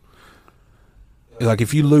 like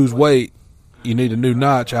if you lose weight, you need a new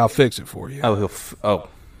notch, I'll fix it for you. Oh, So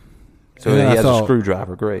And he then I has thought- a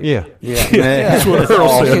screwdriver. Great. Yeah. Yeah. That's what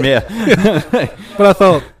Earl said. awesome. Yeah. But I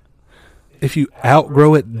thought, if you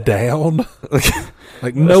outgrow it down,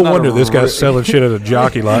 like no not wonder a this guy's re- selling shit at a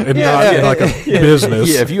jockey lot and not in like a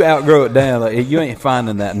business. Yeah, if you outgrow it down, like, you ain't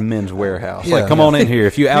finding that in Men's Warehouse. Yeah. Like, come on in here.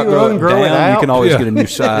 If you outgrow it ungrow it down, you out. can always Yeah. get a new And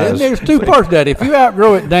size. there's two parts to that. If you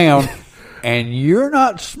outgrow it down and you're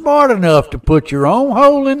not smart enough to put your own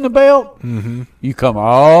hole in the belt, you come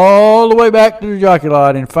all the way back to the Jockey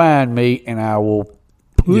Lot and find me, and I will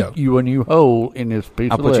put Yeah. you a new hole in this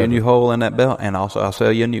piece I'll of put you leather. a new hole in that belt, and also I'll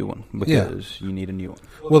sell you a new one because you need a new one.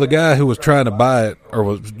 Well, the guy who was trying to buy it or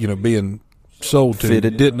was, being sold to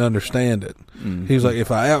Fitted. didn't understand it. He was like,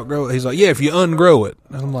 if I outgrow it, he's like, yeah, if you ungrow it.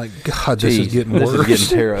 And I'm like, God, this is Jeez, getting this worse. is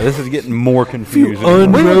getting terrible. This is getting more confusing.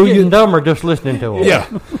 We were getting dumber just listening to him. Yeah.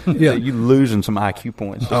 Yeah. You losing some IQ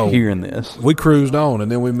points just hearing this. We cruised on,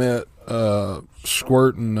 and then we met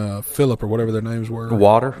Squirt and Phillip or whatever their names were.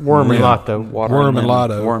 Water? Worm and Yeah. Lotto. Water Worm and lemon.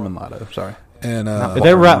 Lotto. Worm and Lotto, sorry. And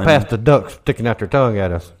They were right Lemon. past the ducks sticking out their tongue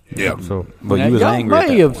at us. Yeah. So But Now, you was y'all angry at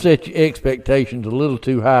may that have point. set your expectations a little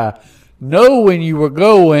too high. Know when you were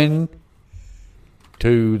going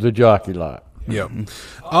to the Jockey Lot. yeah.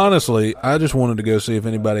 Honestly, I just wanted to go see if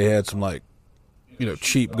anybody had some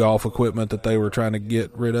cheap golf equipment that they were trying to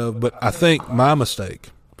get rid of. But I think my mistake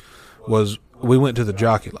was we went to the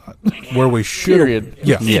Jockey Lot where we should. Period.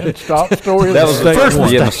 Yeah. Stop story. That was the Mistake first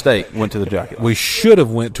one. mistake. Went to the jockey. We should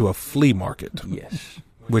have went to a flea market, Yes.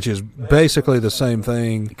 which is basically the same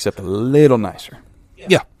thing. Except a little nicer.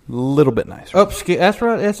 Yeah. A little bit nicer. upskill. That's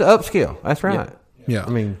right. That's upskill. That's right. Yeah. I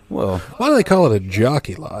mean, Well, Why do they call it a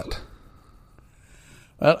jockey lot?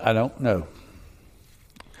 Well, I don't know.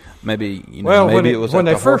 maybe well, maybe when, it was when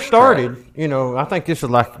at they the first horse track. started, I think this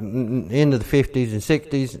was like into the 50s and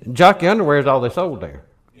 60s. Jockey underwear is all they sold there.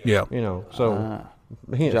 Yeah. So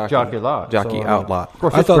hence Jockey Lot, Jockey so, I mean, Outlot. Of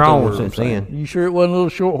course, I it's thought they grown were since saying- then. You sure it wasn't little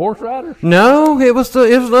short horse riders? No, it was the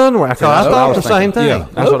underwear. I That's thought what I it was was the same thinking. thing.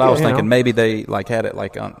 Yeah. That's what I was You know. thinking. Maybe they had it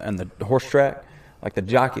like on the horse track, like the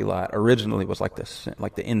jockey lot originally was like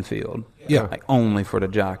the infield, Yeah. like only for the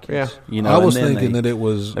jockeys. Yeah. You know, I was and then thinking that it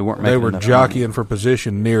was they weren't they making were enough jockeying for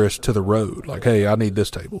position nearest to the road. Like, hey, I need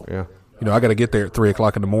this table. Yeah. You know, I got to get there at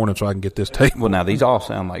 3:00 in the morning so I can get this table. Well, now these all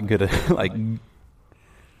sound like good, like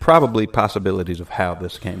probably possibilities of how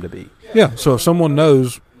this came to be. Yeah. So if someone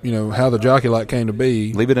knows, you know, how the jockey lot came to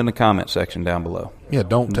be, Leave it in the comment section down below. yeah,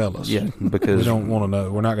 don't tell us. Yeah, We because don't want to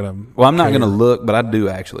know. We're not going to. well, I'm not going to look, but I do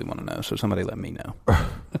actually want to know. So somebody let me know.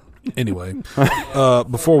 Anyway,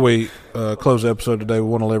 before we close the episode today, we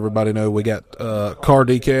want to let everybody know we got car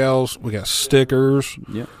decals, we got stickers.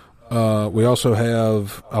 Yep. We also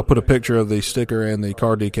have, I'll put a picture of the sticker and the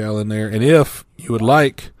car decal in there. And if you would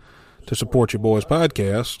like to support your boys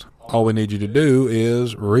podcast, all we need you to do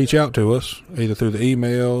is reach out to us, either through the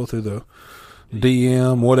email, through the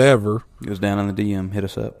DM, whatever. It goes down in the DM. Hit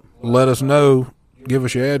us up. Let us know. Give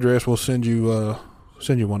us your address. We'll send you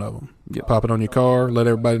one of them. Yep. Pop it on your car. Let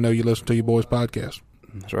everybody know you listen to your boys podcast.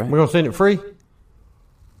 That's right. We're gonna send it free.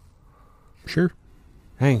 Sure.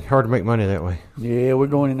 Dang, hard to make money that way. Yeah, we're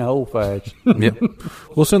going in the whole fast. Yep.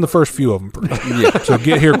 We'll send the first few of them free. Yeah. So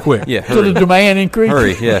get here quick. Yeah. So the Hurry. demand increases.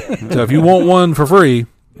 Hurry. Yeah. So if you want one for free,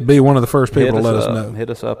 be one of the first people to let us up. know.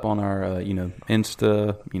 Hit us up on our,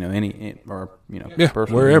 Insta, any, or, Yeah,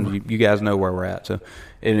 personal. wherever. You guys know where we're at. So,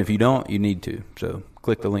 and if you don't, you need to. So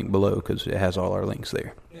click the link below because it has all our links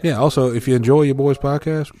there. Yeah, also, if you enjoy your boys'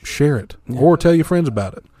 podcast, share it. Or tell your friends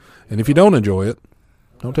about it. And if you don't enjoy it,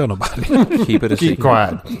 don't tell nobody. Keep it a Keep secret.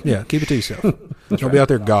 quiet. Yeah, keep it to yourself. Don't be out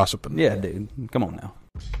there gossiping. Yeah, dude. Come on now.